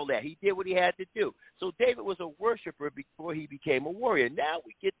through all that. He did what he had to do. So David was a worshiper before he became a warrior. Now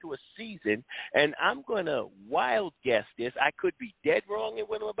we get to a season, and I'm going to wild guess this. I could be dead wrong in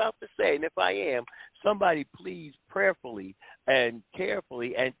what I'm about to say, and if I am, somebody please prayerfully and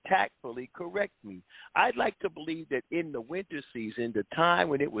carefully and tactfully correct me. I'd like to believe that in the winter season, the time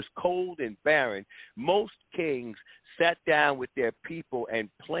when it was cold and barren, most kings sat down with their people and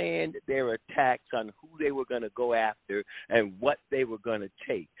planned their attacks on who they were going to go after and what they were going to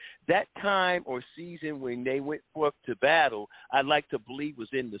take. That time or season when they went forth to battle, I'd like to believe was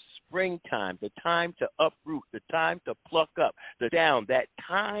in the springtime, the time to uproot, the time to pluck up, the down, that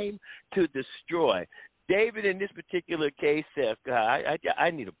time to destroy. David, in this particular case, says, God,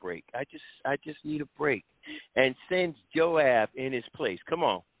 I need a break. I just need a break, and sends Joab in his place. Come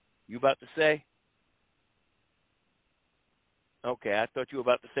on. You about to say? Okay, I thought you were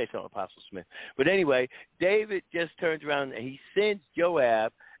about to say something, Apostle Smith. But anyway, David just turns around and he sends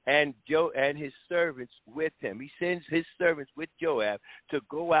Joab and his servants with him. He sends his servants with Joab to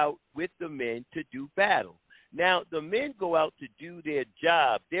go out with the men to do battle. Now, the men go out to do their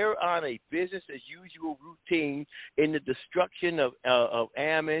job. They're on a business-as-usual routine in the destruction of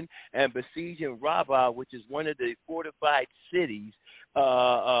Ammon and besieging Rabbah, which is one of the fortified cities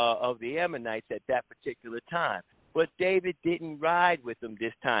of the Ammonites at that particular time. But David didn't ride with them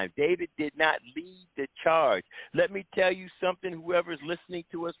this time. David did not lead the charge. Let me tell you something, whoever's listening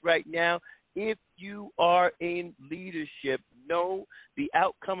to us right now, if you are in leadership, know the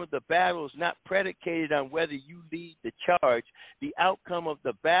outcome of the battle is not predicated on whether you lead the charge. The outcome of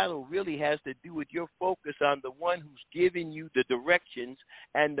the battle really has to do with your focus on the one who's giving you the directions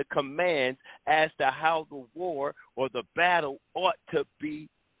and the commands as to how the war or the battle ought to be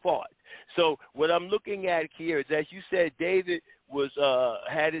fought. So what I'm looking at here is, as you said, David was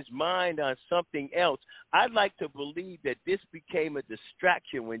had his mind on something else. I'd like to believe that this became a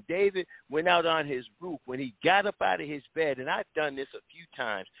distraction when David went out on his roof, when he got up out of his bed, and I've done this a few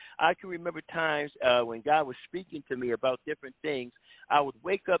times. I can remember times when God was speaking to me about different things. I would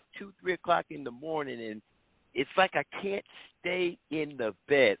wake up 2, 3 o'clock in the morning, and it's like I can't stay in the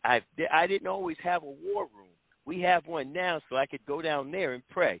bed. I didn't always have a war room. We have one now, so I could go down there and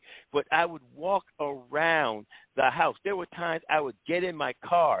pray. But I would walk around the house. There were times I would get in my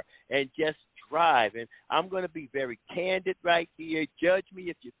car and just drive. And I'm going to be very candid right here. Judge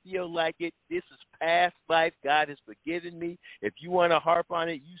me if you feel like it. This is past life. God has forgiven me. If you want to harp on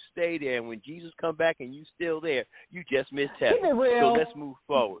it, you stay there. And when Jesus come back and you still there, you just missed heaven. Keep it real. So let's move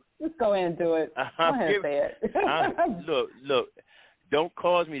forward. Just go ahead and do it. Go ahead and say it. Look. Don't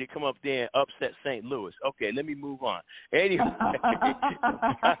cause me to come up there and upset St. Louis. Okay, let me move on. Anyway,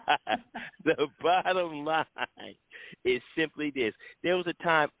 the bottom line is simply this. There was a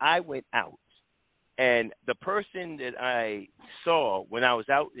time I went out, and the person that I saw when I was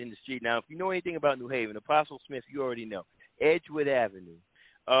out in the street, now, if you know anything about New Haven, Apostle Smith, you already know, Edgewood Avenue,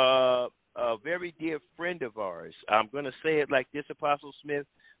 a very dear friend of ours. I'm going to say it like this, Apostle Smith.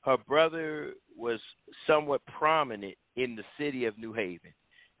 Her brother was somewhat prominent in the city of New Haven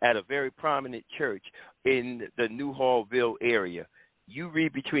at a very prominent church in the Newhallville area. You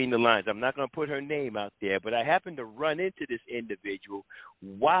read between the lines. I'm not going to put her name out there, but I happened to run into this individual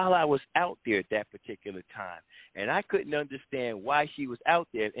while I was out there at that particular time, and I couldn't understand why she was out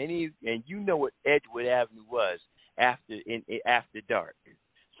there. And you know what Edgewood Avenue was after dark.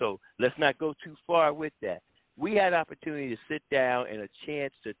 So let's not go too far with that. We had opportunity to sit down and a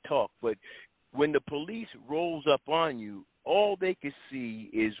chance to talk, but when the police rolls up on you, all they can see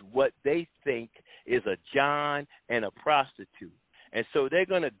is what they think is a John and a prostitute. And so they're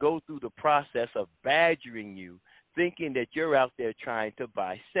going to go through the process of badgering you, thinking that you're out there trying to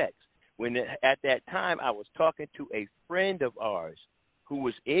buy sex. When at that time I was talking to a friend of ours who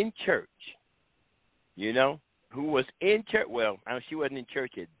was in church, who was in church. Well, she wasn't in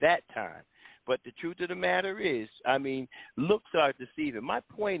church at that time. But the truth of the matter is, looks are deceiving. My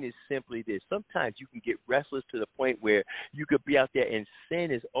point is simply this. Sometimes you can get restless to the point where you could be out there and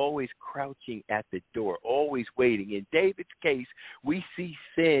sin is always crouching at the door, always waiting. In David's case, we see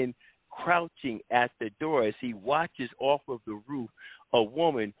sin crouching at the door as he watches off of the roof a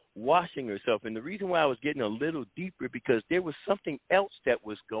woman washing herself. And the reason why I was getting a little deeper, because there was something else that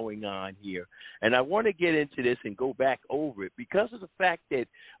was going on here. And I want to get into this and go back over it. Because of the fact that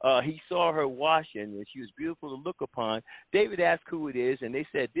he saw her washing and she was beautiful to look upon, David asked who it is, and they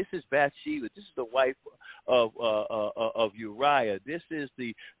said, this is Bathsheba. This is the wife of Uriah. This is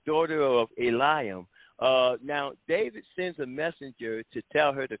the daughter of Eliam. Now, David sends a messenger to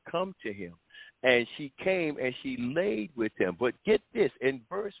tell her to come to him. And she came and she laid with him. But get this, in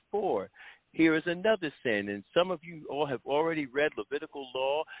verse 4, here is another sin. And some of you all have already read Levitical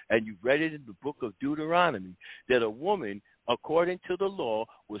law, and you've read it in the book of Deuteronomy, that a woman, according to the law,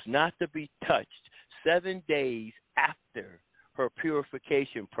 was not to be touched 7 days after her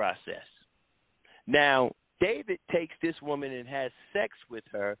purification process. Now, David takes this woman and has sex with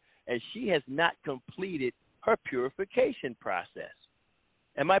her, and she has not completed her purification process.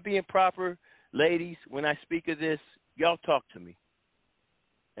 Am I being proper, ladies, when I speak of this? Y'all talk to me.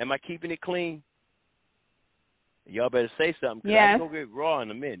 Am I keeping it clean? Y'all better say something, because I'm going to get raw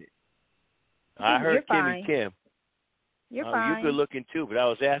in a minute. I heard Kim and Kim. You're fine. You're good looking too, but I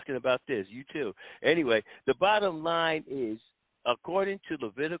was asking about this. You too. Anyway, the bottom line is, according to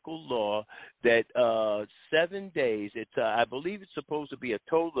Levitical law, that 7 days, I believe it's supposed to be a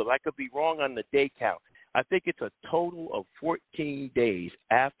total of, I could be wrong on the day count, I think it's a total of 14 days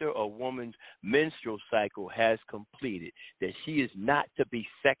after a woman's menstrual cycle has completed that she is not to be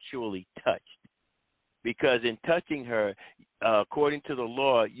sexually touched. Because in touching her, according to the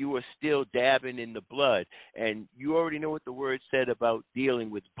law, you are still dabbing in the blood. And you already know what the word said about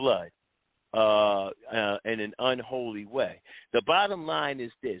dealing with blood in an unholy way. The bottom line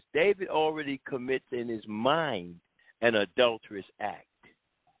is this. David already commits in his mind an adulterous act.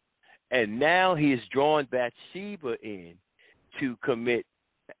 And now he has drawn Bathsheba in to commit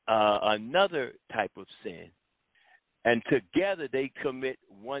another type of sin. And together they commit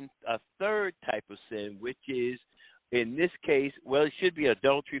a third type of sin, which is, in this case, well, it should be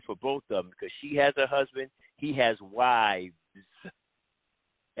adultery for both of them, because she has a husband, he has wives,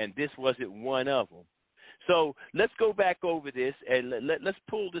 and this wasn't one of them. So let's go back over this and let's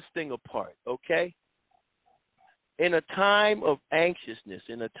pull this thing apart, okay? In a time of anxiousness,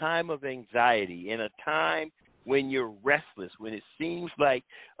 in a time of anxiety, in a time when you're restless, when it seems like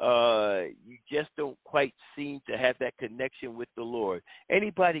you just don't quite seem to have that connection with the Lord.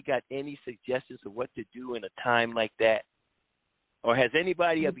 Anybody got any suggestions of what to do in a time like that? Or has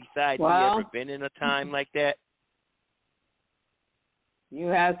anybody besides me ever been in a time like that?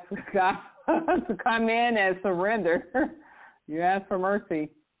 You ask God to come in and surrender. You ask for mercy,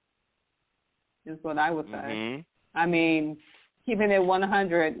 is what I would say. Mm-hmm. I mean, keeping it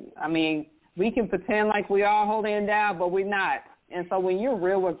 100, I mean, we can pretend like we are holding it down, but we're not. And so when you're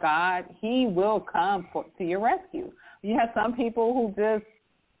real with God, he will come to your rescue. You have some people who just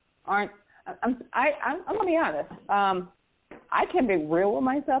aren't. I'm going to be honest. I can be real with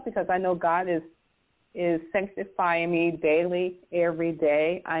myself because I know God is sanctifying me daily, every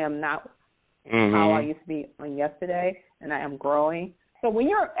day. I am not how I used to be on yesterday, and I am growing. So when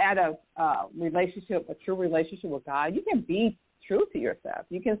you're at a relationship, a true relationship with God, you can be true to yourself.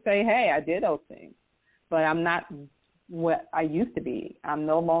 You can say, hey, I did those things, but I'm not what I used to be. I'm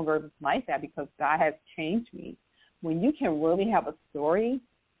no longer like that because God has changed me. When you can really have a story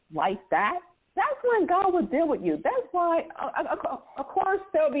like that, that's when God will deal with you. That's why, of course,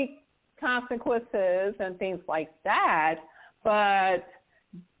 there'll be consequences and things like that, but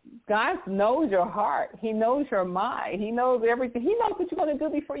God knows your heart. He knows your mind. He knows everything. He knows what you're going to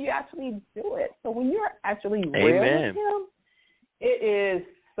do before you actually do it. So when you're actually real with him, it is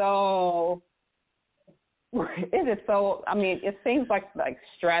so, I mean, it seems like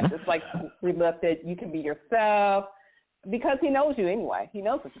stress. It's like we left it. You can be yourself because he knows you anyway. He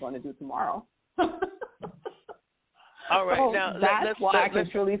knows what you're going to do tomorrow. All right. So now, that's why I can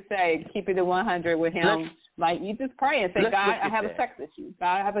truly say keep it at 100 with him. Like you just pray and say, God, I have a sex issue.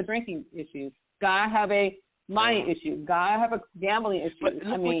 God, I have a drinking issue. God, I have a money issue. God, I have a gambling issue. But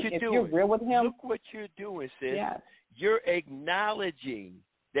look what you're doing. You're real with him. Look what you're doing, sis. Yes. You're acknowledging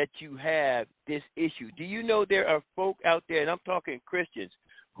that you have this issue. Do you know there are folk out there, and I'm talking Christians,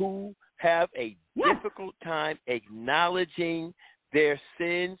 who have a difficult time acknowledging their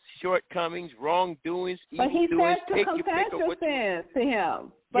sins, shortcomings, wrongdoings, but he evildoings. says to confess your sins to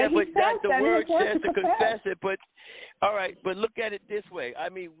him. But but the word says to confess it. But all right, but look at it this way. I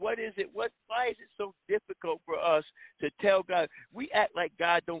mean, what is it? Why is it so difficult for us to tell God? We act like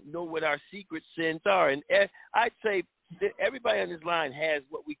God don't know what our secret sins are, and I'd say that everybody on this line has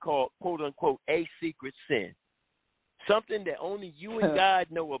what we call, quote unquote, a secret sin. Something that only you and God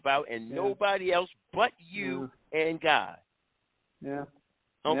know about, and nobody else but you and God. Yeah.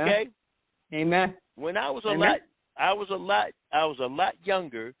 Okay. Yeah. Amen. When I was a lot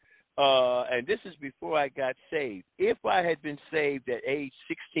younger, and this is before I got saved. If I had been saved at age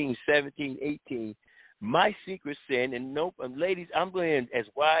 16, 17, 18, my secret sin, and ladies, I'm going as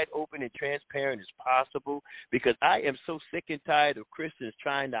wide open and transparent as possible because I am so sick and tired of Christians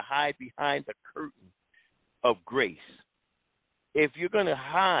trying to hide behind the curtain of grace. If you're going to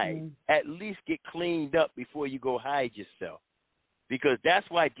hide, at least get cleaned up before you go hide yourself. Because that's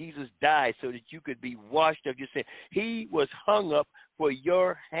why Jesus died, so that you could be washed of your sin. He was hung up for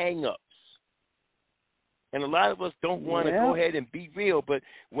your hang-ups. And a lot of us don't want to go ahead and be real. But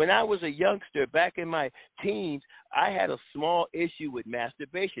when I was a youngster, back in my teens, I had a small issue with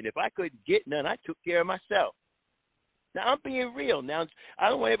masturbation. If I couldn't get none, I took care of myself. Now, I'm being real. Now, I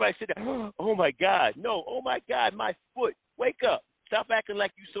don't want everybody to sit there, oh, my God. No, oh, my God, my foot. Wake up. Stop acting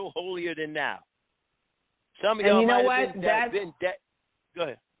like you're so holier than now. Some of y'all might have been dead. Go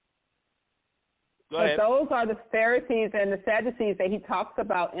ahead. But those are the Pharisees and the Sadducees that he talks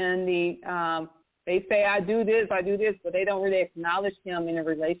about in the they say, I do this, but they don't really acknowledge him in a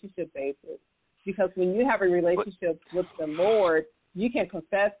relationship basis. Because when you have a relationship with the Lord, you can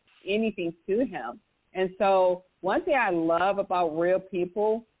confess anything to him. And so one thing I love about real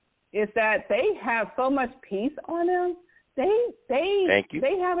people is that they have so much peace on them.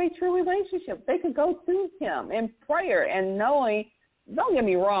 They have a true relationship. They could go to him in prayer and knowing, don't get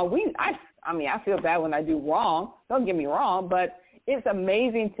me wrong, I feel bad when I do wrong, don't get me wrong, but it's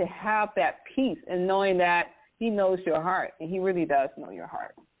amazing to have that peace and knowing that he knows your heart, and he really does know your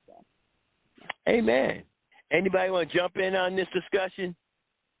heart. So. Amen. Anybody want to jump in on this discussion?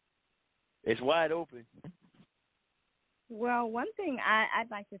 It's wide open. Well, one thing I'd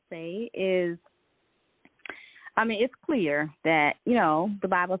like to say is, it's clear that, the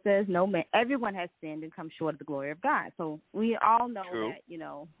Bible says everyone has sinned and come short of the glory of God. So we all know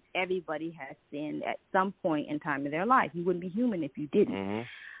that, everybody has sinned at some point in time in their life. You wouldn't be human if you didn't.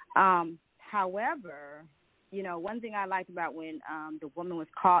 Mm-hmm. However, one thing I liked about when the woman was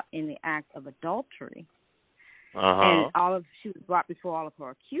caught in the act of adultery, and she was brought before all of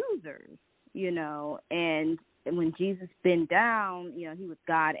her accusers, and when Jesus bent down, he was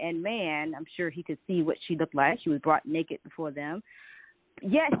God and man. I'm sure he could see what she looked like. She was brought naked before them.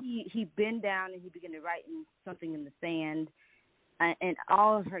 Yet he bent down and he began to write something in the sand, and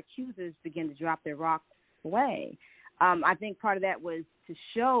all of her accusers began to drop their rocks away. I think part of that was to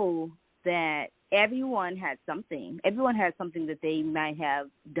show that everyone had something. Everyone had something that they might have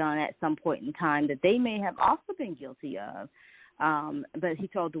done at some point in time that they may have also been guilty of. But he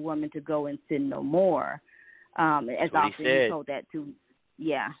told the woman to go and sin no more. As often he told that to,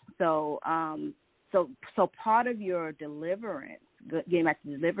 So part of your deliverance, getting back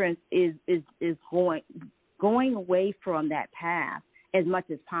to deliverance, is going away from that path as much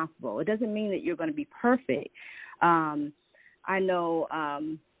as possible. It doesn't mean that you're going to be perfect. I know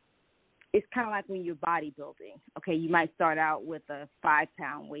it's kind of like when you're bodybuilding. Okay, you might start out with a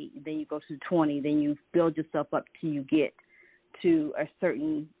 5-pound weight, then you go to 20, then you build yourself up till you get to a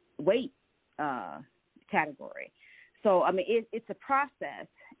certain weight category. So, it's a process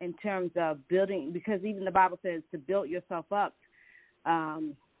in terms of building, because even the Bible says to build yourself up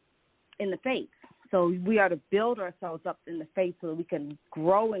in the faith. So we are to build ourselves up in the faith so that we can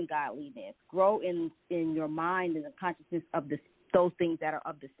grow in godliness, grow in your mind and the consciousness of those things that are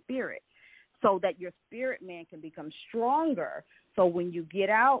of the spirit, so that your spirit man can become stronger. So when you get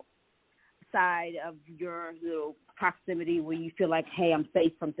outside of your little proximity where you feel like, hey, I'm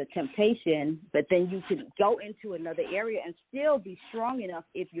safe from the temptation, but then you can go into another area and still be strong enough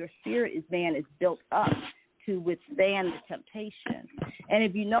if your spirit man is built up to withstand the temptation. And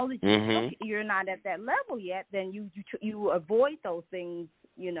if you know that you're not at that level yet, then you avoid those things,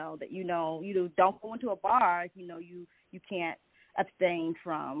 that you don't go into a bar if you can't abstain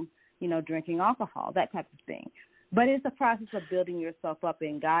from, drinking alcohol, that type of thing. But it's a process of building yourself up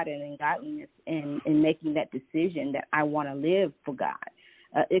in God and in godliness and making that decision that I want to live for God.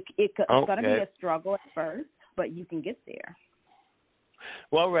 It's going to be a struggle at first, but you can get there.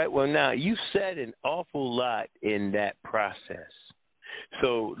 Well, all right. Well, now, you said an awful lot in that process.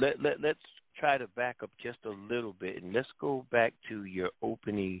 So let's try to back up just a little bit, and let's go back to your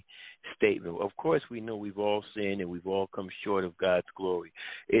opening statement. Of course, we know we've all sinned and we've all come short of God's glory.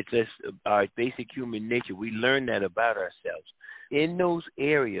 It's just our basic human nature. We learn that about ourselves. In those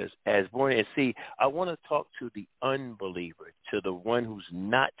areas, as born and see, I want to talk to the unbeliever, to the one who's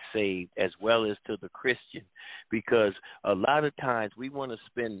not saved, as well as to the Christian, because a lot of times we want to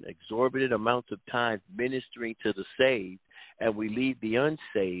spend exorbitant amounts of time ministering to the saved, and we leave the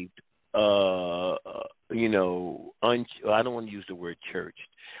unsaved I don't want to use the word churched.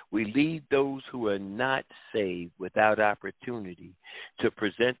 We leave those who are not saved without opportunity to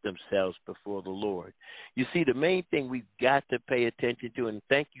present themselves before the Lord. You see, the main thing we've got to pay attention to, and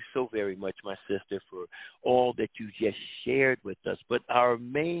thank you so very much, my sister, for all that you just shared with us, but our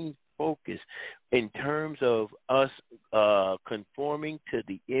main focus in terms of us conforming to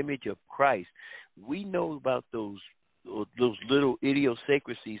the image of Christ, we know about those little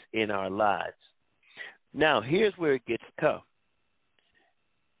idiosyncrasies in our lives. Now, here's where it gets tough.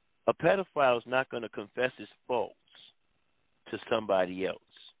 A pedophile is not going to confess his faults to somebody else.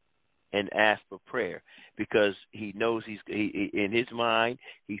 and ask for prayer, because he knows in his mind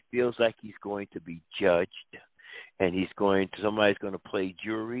he feels like he's going to be judged, and somebody's going to play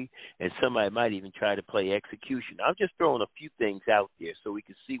jury, and somebody might even try to play execution. I'm just throwing a few things out there so we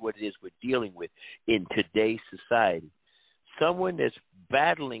can see what it is we're dealing with in today's society. Someone that's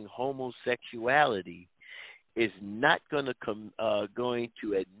battling homosexuality is not going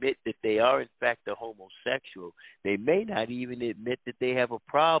to admit that they are in fact a homosexual. They may not even admit that they have a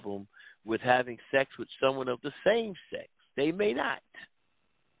problem with having sex with someone of the same sex. They may not.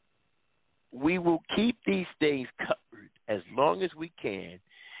 We will keep these things covered as long as we can.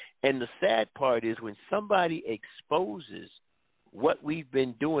 And the sad part is when somebody exposes what we've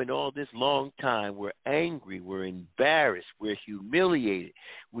been doing all this long time, we're angry, we're embarrassed, we're humiliated,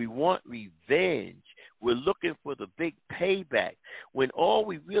 we want revenge, we're looking for the big payback, when all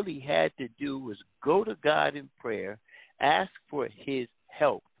we really had to do was go to God in prayer, ask for his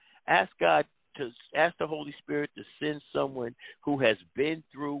help, ask the Holy Spirit to send someone who has been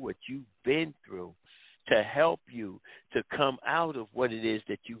through what you've been through to help you to come out of what it is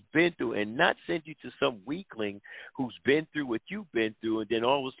that you've been through, and not send you to some weakling who's been through what you've been through, and then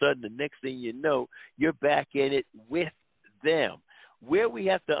all of a sudden the next thing you know, you're back in it with them. Where we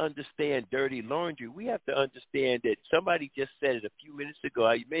have to understand dirty laundry, we have to understand that somebody just said it a few minutes ago.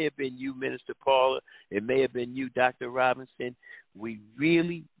 It may have been you, Minister Paula. It may have been you, Dr. Robinson. We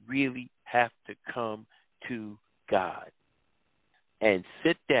really, really have to come to God and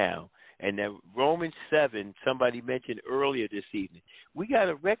sit down. And that Romans 7, somebody mentioned earlier this evening, we got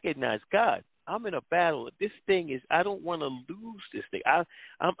to recognize, God, I'm in a battle. This thing is, I don't want to lose this thing.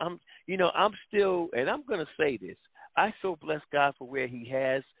 I'm still, and I'm going to say this, I so bless God for where he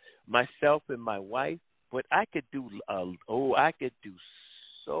has myself and my wife, but I could do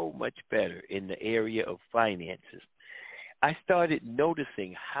so much better in the area of finances. I started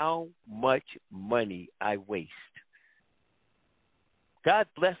noticing how much money I waste. God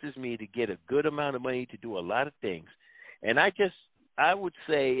blesses me to get a good amount of money to do a lot of things. And I would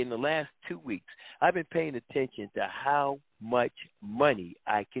say in the last 2 weeks, I've been paying attention to how much money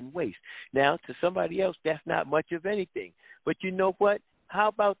I can waste. Now, to somebody else, that's not much of anything. But you know what? How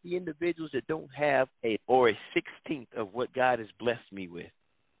about the individuals that don't have a 16th of what God has blessed me with?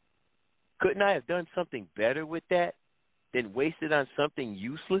 Couldn't I have done something better with that than wasted on something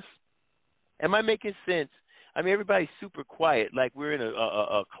useless? Am I making sense? I mean, everybody's super quiet, like we're in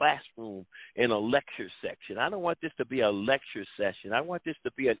a classroom in a lecture section. I don't want this to be a lecture session. I want this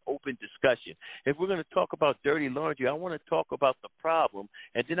to be an open discussion. If we're going to talk about dirty laundry, I want to talk about the problem,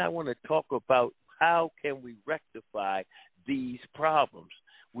 and then I want to talk about how can we rectify these problems.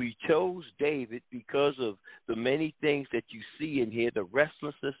 We chose David because of the many things that you see in here, the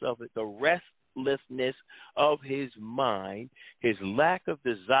restlessness of it, the restlessness of his mind, his lack of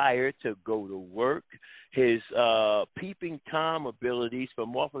desire to go to work, his peeping Tom abilities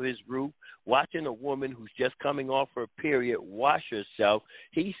from off of his roof, watching a woman who's just coming off her period wash herself.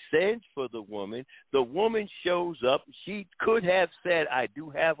 He sends for the woman. The woman shows up. She could have said, I do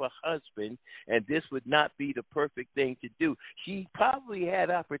have a husband, and this would not be the perfect thing to do. She probably had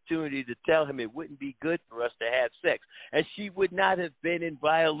opportunity to tell him it wouldn't be good for us to have sex, and she would not have been in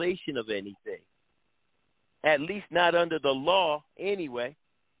violation of anything, at least not under the law anyway.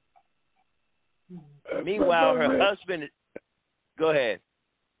 Meanwhile, her husband. Go ahead.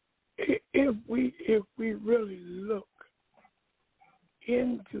 If we really look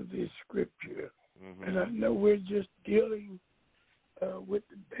into this scripture, and I know we're just dealing with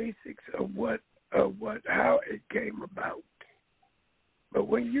the basics of how it came about, but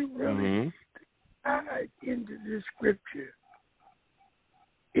when you really dive into this scripture,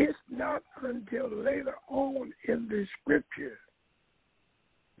 it's not until later on in the scripture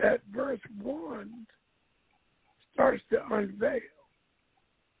that verse 1 starts to unveil.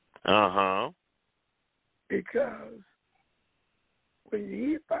 Because when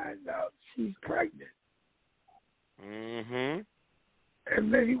he finds out she's pregnant,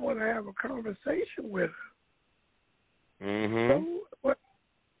 and then he want to have a conversation with her. So,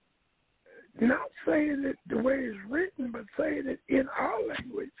 not saying it the way it's written, but saying it in our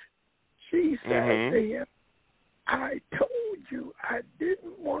language, she said to him, I told you I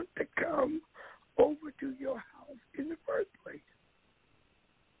didn't want to come over to your house in the first place.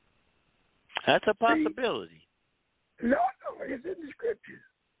 That's a possibility. See, no, it's in the scriptures.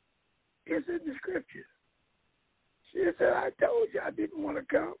 It's in the scriptures. She said, I told you I didn't want to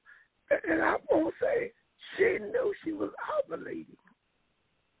come. And I'm going to say, she knew she was ovulating.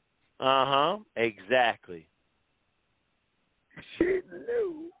 Exactly. She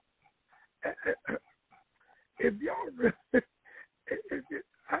knew. If y'all really,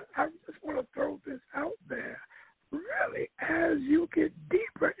 I'm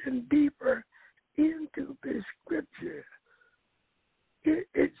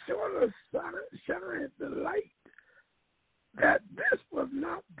was shining the light that this was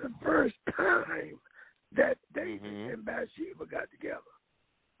not the first time that David and Bathsheba got together.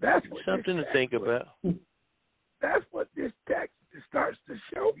 That's what something to think about. That's what this text starts to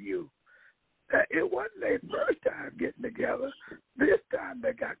show you. That it wasn't their first time getting together. This time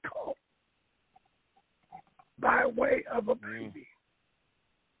they got caught by way of a baby.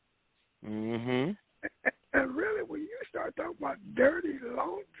 Mm-hmm. And really, when you start talking about dirty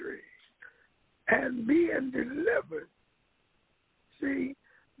laundry and being delivered, see,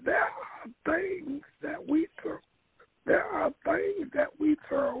 there are things that we throw. There are things that we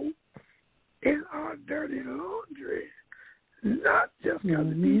throw in our dirty laundry, not just because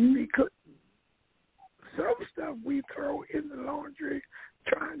it needs to be cooked. Some stuff we throw in the laundry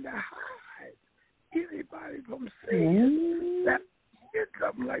trying to hide anybody from seeing that did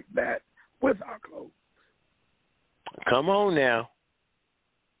something like that with our clothes. Come on now.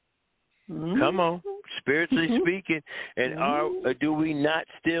 Come on, spiritually speaking. And do we not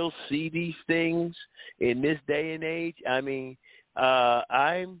still see these things in this day and age? I mean,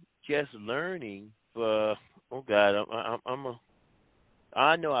 I'm just learning. I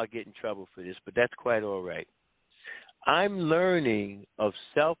know I'll get in trouble for this, but that's quite all right. I'm learning of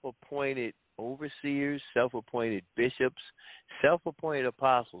self-appointed overseers, self-appointed bishops, self-appointed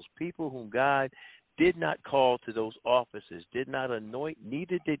apostles, people whom God did not call to those offices, did not anoint,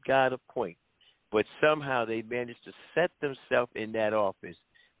 neither did God appoint. But somehow they managed to set themselves in that office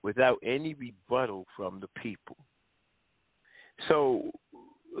without any rebuttal from the people. So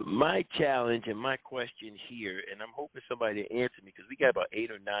my challenge and my question here, and I'm hoping somebody to answer me because we got about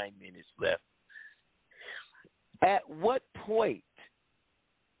 8 or 9 minutes left. At what point,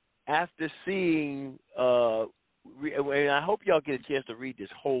 after seeing and I hope y'all get a chance to read this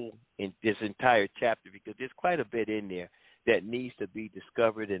entire chapter because there's quite a bit in there that needs to be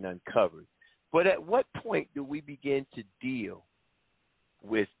discovered and uncovered. But at what point do we begin to deal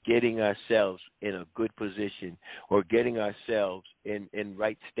with getting ourselves in a good position or getting ourselves in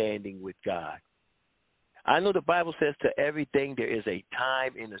right standing with God? I know the Bible says to everything there is a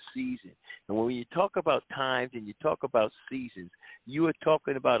time and a season. And when you talk about times and you talk about seasons, you are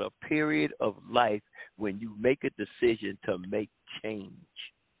talking about a period of life when you make a decision to make change.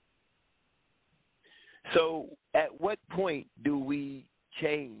 So at what point do we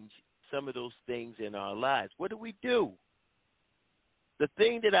change some of those things in our lives? What do we do? The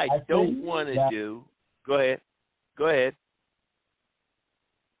thing that I don't want to do, go ahead.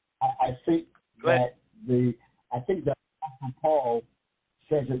 I think that Apostle Paul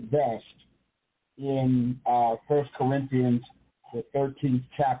says it best in 1 Corinthians, the 13th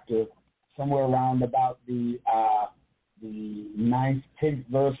chapter, somewhere around about the 9th, 10th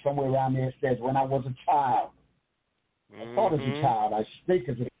verse, somewhere around there. It says, "When I was a child, I thought as a child, I spake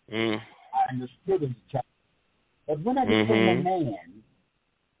as a child, I understood as a child. But when I became a man,"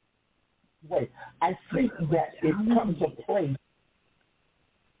 I think that it comes a place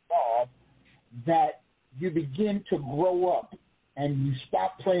that you begin to grow up and you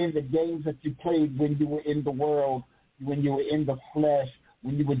stop playing the games that you played when you were in the world, when you were in the flesh,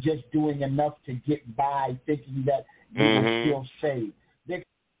 when you were just doing enough to get by, thinking that you were still saved. There's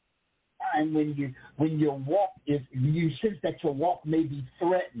a time when your walk you sense that your walk may be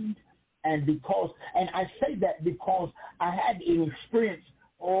threatened, and I say that because I had an experience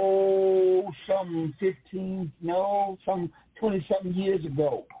some 20-something years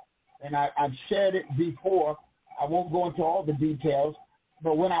ago. And I've shared it before. I won't go into all the details.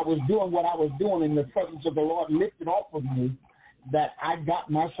 But when I was doing what I was doing and the presence of the Lord lifted off of me, that I got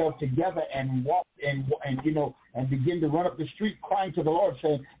myself together and walked and began to run up the street crying to the Lord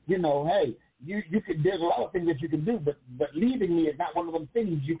saying, hey, there's a lot of things that you can do, but leaving me is not one of them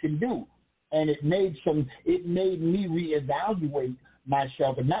things you can do. And it made me reevaluate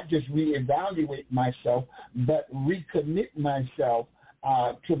myself, and not just reevaluate myself, but recommit myself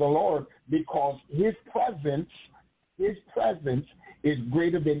to the Lord, because His presence is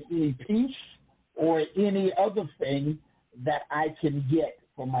greater than any peace or any other thing that I can get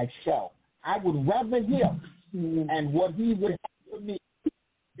for myself. I would rather Him and what He would have for me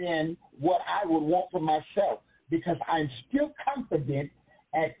than what I would want for myself, because I'm still confident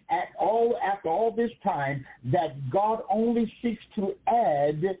after all this time that God only seeks to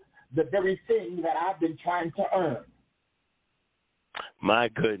add the very thing that I've been trying to earn. My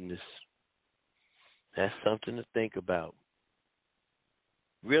goodness. That's something to think about.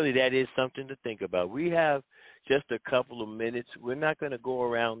 Really, that is something to think about. We have just a couple of minutes. We're not going to go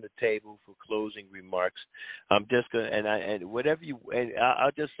around the table for closing remarks. I'm just going to,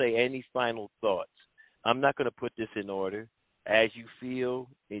 I'll just say any final thoughts. I'm not going to put this in order. as you feel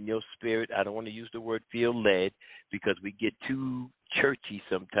in your spirit. I don't want to use the word feel led because we get too churchy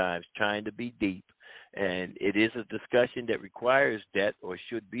sometimes trying to be deep. And it is a discussion that requires that, or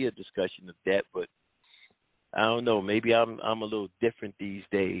should be a discussion of that, but I don't know. Maybe I'm a little different these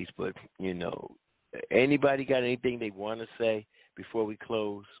days, but, you know, anybody got anything they want to say before we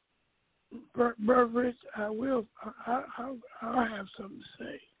close? Brother Rich, I'll have something to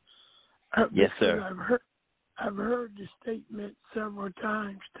say. Yes, sir. I've heard the statement several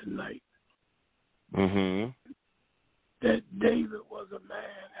times tonight that David was a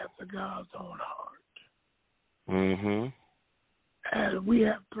man after God's own heart. And we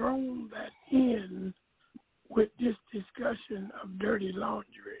have thrown that in with this discussion of dirty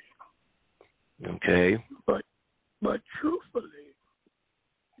laundry. Okay. But truthfully,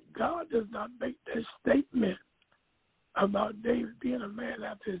 God does not make that statement about David being a man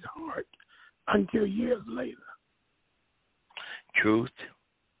after his heart until years later. Truth.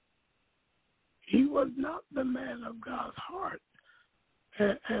 He was not the man of God's heart.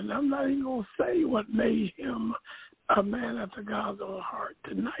 And I'm not even going to say what made him a man after God's own heart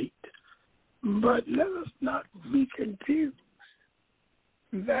tonight. But let us not be confused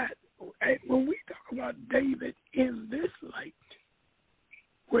that when we talk about David in this light,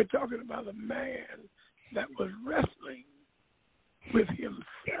 we're talking about a man that was wrestling with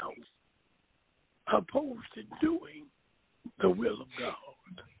himself opposed to doing the will of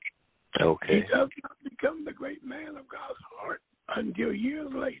God. Okay. He does not become the great man of God's heart until years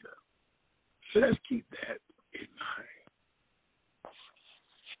later. So let's keep that in mind.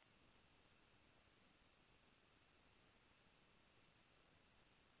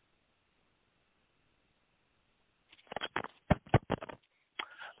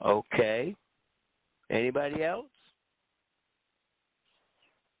 Okay. Anybody else?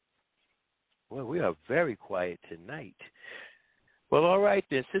 Well, we are very quiet tonight. Well, all right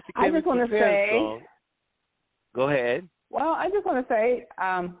then. Sister Kim, I just want to say. Go ahead. Well, I just want to say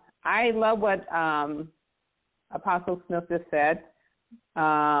I love what Apostle Smith just said,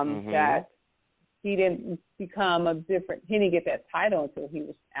 that he didn't become a different, he didn't get that title until he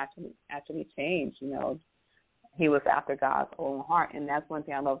was actually changed, you know. He was after God's own heart, and that's one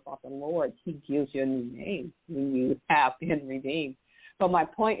thing I love about the Lord. He gives you a new name when you have been redeemed. But my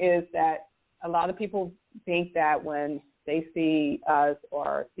point is that a lot of people think that when they see us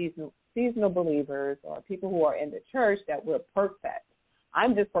or seasonal believers or people who are in the church that we're perfect.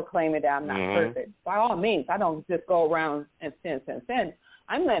 I'm just proclaiming that I'm not perfect. By all means, I don't just go around and sin.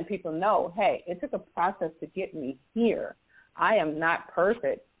 I'm letting people know, hey, it took a process to get me here. I am not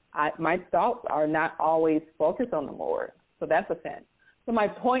perfect. My thoughts are not always focused on the Lord. So that's a sin. So my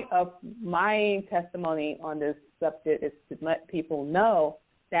point of my testimony on this subject is to let people know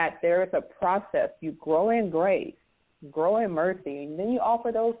that there is a process. You grow in grace, grow in mercy, and then you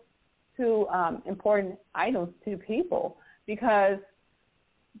offer those two important items to people, because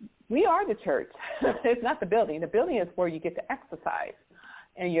we are the church. It's not the building. The building is where you get to exercise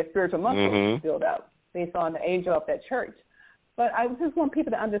and your spiritual muscles build up based on the age of that church. But I just want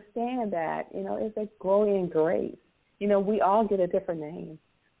people to understand that, you know, it's a growing in grace. You know, we all get a different name.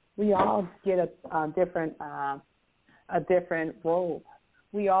 We all get a different role.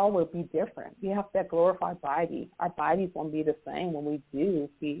 We all will be different. We have that glorified body. Our bodies won't be the same when we do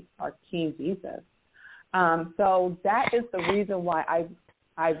see our King Jesus. So that is the reason why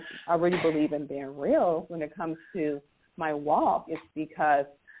I really believe in being real when it comes to my walk. It's because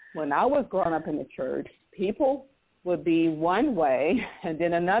when I was growing up in the church, people would be one way and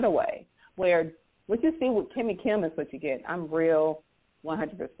then another way, where what you see with Kimmy Kim is what you get. I'm real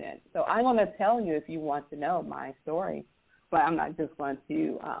 100%. So I'm going to tell you if you want to know my story, but I'm not just going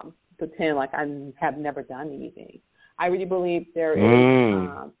to pretend like I have never done anything. I really believe there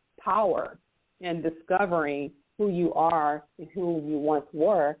is power in discovering who you are and who you once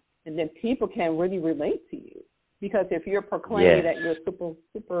were, and then people can really relate to you. Because if you're proclaiming that you're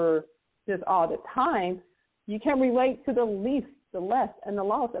super just all the time, you can relate to the least, the less, and the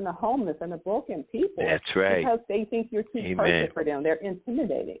lost, and the homeless, and the broken people. That's right. Because they think you're too perfect for them. They're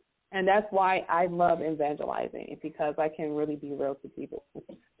intimidated. And that's why I love evangelizing, because I can really be real to people.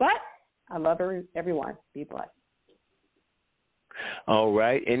 But I love everyone. Be blessed. All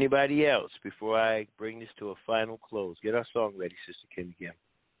right. Anybody else before I bring this to a final close? Get our song ready, Sister Kim again.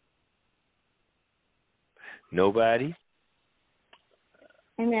 Nobody?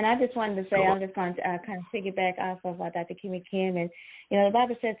 Amen. I just wanted to say, I'm just going to kind of piggyback off of Dr. Kimmy Kim. And, you know, the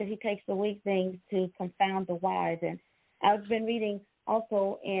Bible says that he takes the weak things to confound the wise. And I've been reading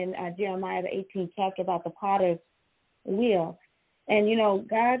also in Jeremiah, the 18th chapter, about the potter's wheel. And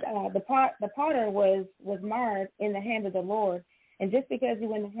God, the potter was marred in the hand of the Lord. And just because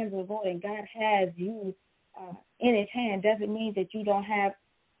you're in the hands of the Lord and God has you in His hand doesn't mean that you don't have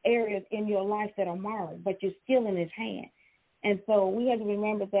areas in your life that are marred, but you're still in His hand. And so we have to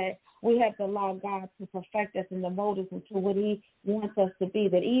remember that we have to allow God to perfect us and to mold us into what He wants us to be.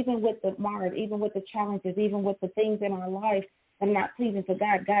 That even with the marred, even with the challenges, even with the things in our life that are not pleasing to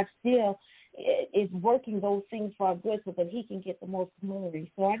God, God still is working those things for our good so that He can get the most glory.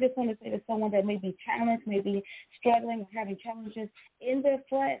 So I just want to say to someone that may be challenged, may be struggling or having challenges in their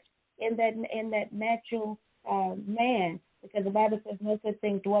flesh, in that natural man, because the Bible says no such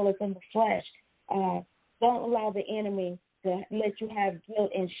thing dwelleth in the flesh. Don't allow the enemy to let you have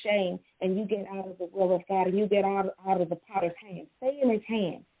guilt and shame and you get out of the will of God and you get out of the potter's hand. Stay in His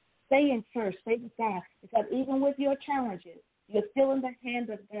hand. Stay in church. Stay with God. Because even with your challenges, you're still in the hand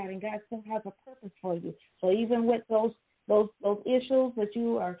of God, and God still has a purpose for you. So even with those issues that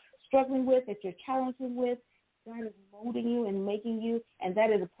you are struggling with, that you're challenging with, God is molding you and making you, and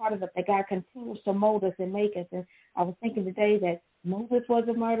that is a part of it, that God continues to mold us and make us. And I was thinking today that Moses was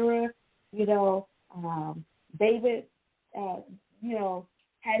a murderer. David,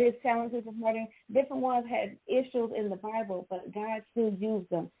 had his challenges of murdering. Different ones had issues in the Bible, but God still used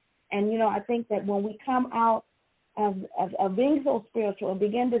them. And, I think that when we come out of being so spiritual and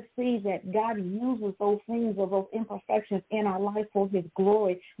begin to see that God uses those things or those imperfections in our life for His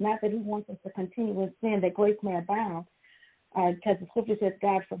glory, not that He wants us to continue in sin, that grace may abound, because the Scripture says,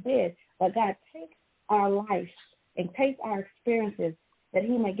 God forbid, but God takes our life and takes our experiences that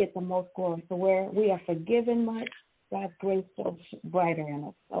He may get the most glory. So where we are forgiven much, God's grace shows brighter in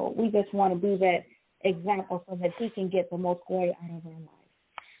us. So we just want to be that example so that He can get the most glory out of our life.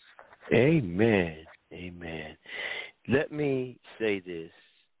 Amen. Amen. Let me say this,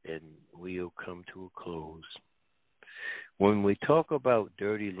 and we'll come to a close. When we talk about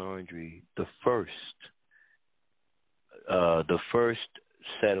dirty laundry, the first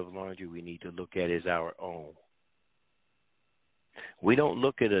set of laundry we need to look at is our own. We don't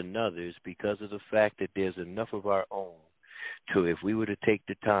look at another's because of the fact that there's enough of our own to, if we were to take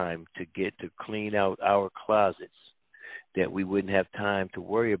the time to clean out our closets, that we wouldn't have time to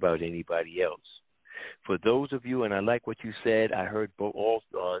worry about anybody else. For those of you, and I like what you said, I heard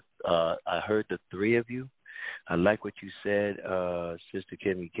I heard the three of you. I like what you said, Sister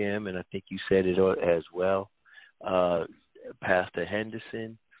Kimmy Kim, and I think you said it as well, Pastor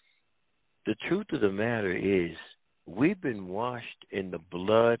Henderson. The truth of the matter is, we've been washed in the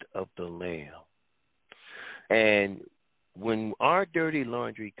blood of the Lamb. And when our dirty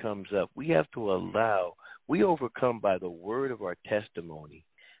laundry comes up, we overcome by the word of our testimony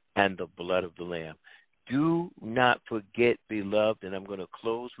and the blood of the Lamb. Do not forget, beloved, and I'm going to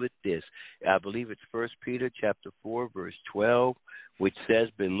close with this. I believe it's 1 Peter chapter 4, verse 12, which says,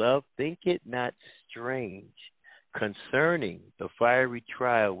 Beloved, think it not strange concerning the fiery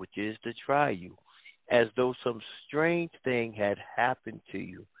trial which is to try you, as though some strange thing had happened to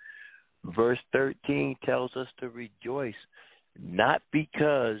you. Verse 13 tells us to rejoice, not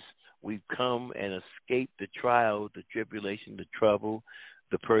because we've come and escaped the trial, the tribulation, the trouble,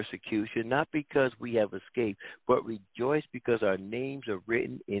 the persecution, not because we have escaped, but rejoice because our names are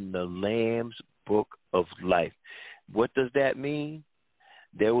written in the Lamb's book of life. What does that mean?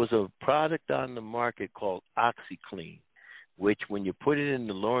 There was a product on the market called OxyClean, which when you put it in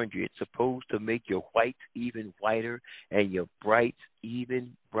the laundry, it's supposed to make your whites even whiter and your brights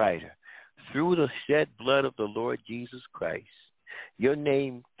even brighter. Through the shed blood of the Lord Jesus Christ, your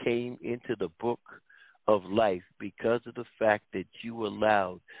name came into the book of life because of the fact that you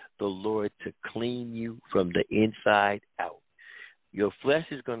allowed the Lord to clean you from the inside out. Your flesh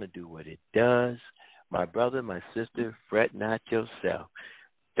is going to do what it does. My brother, my sister, fret not yourself.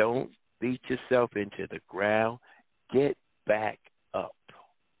 Don't beat yourself into the ground. Get back up.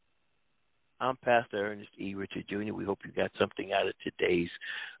 I'm Pastor Ernest E. Richard Jr. We hope you got something out of today's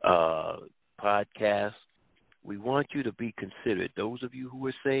podcast. We want you to be considerate. Those of you who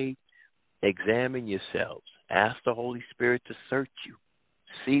are saved, examine yourselves. Ask the Holy Spirit to search you.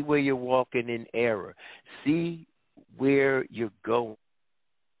 See where you're walking in error. See where you're going.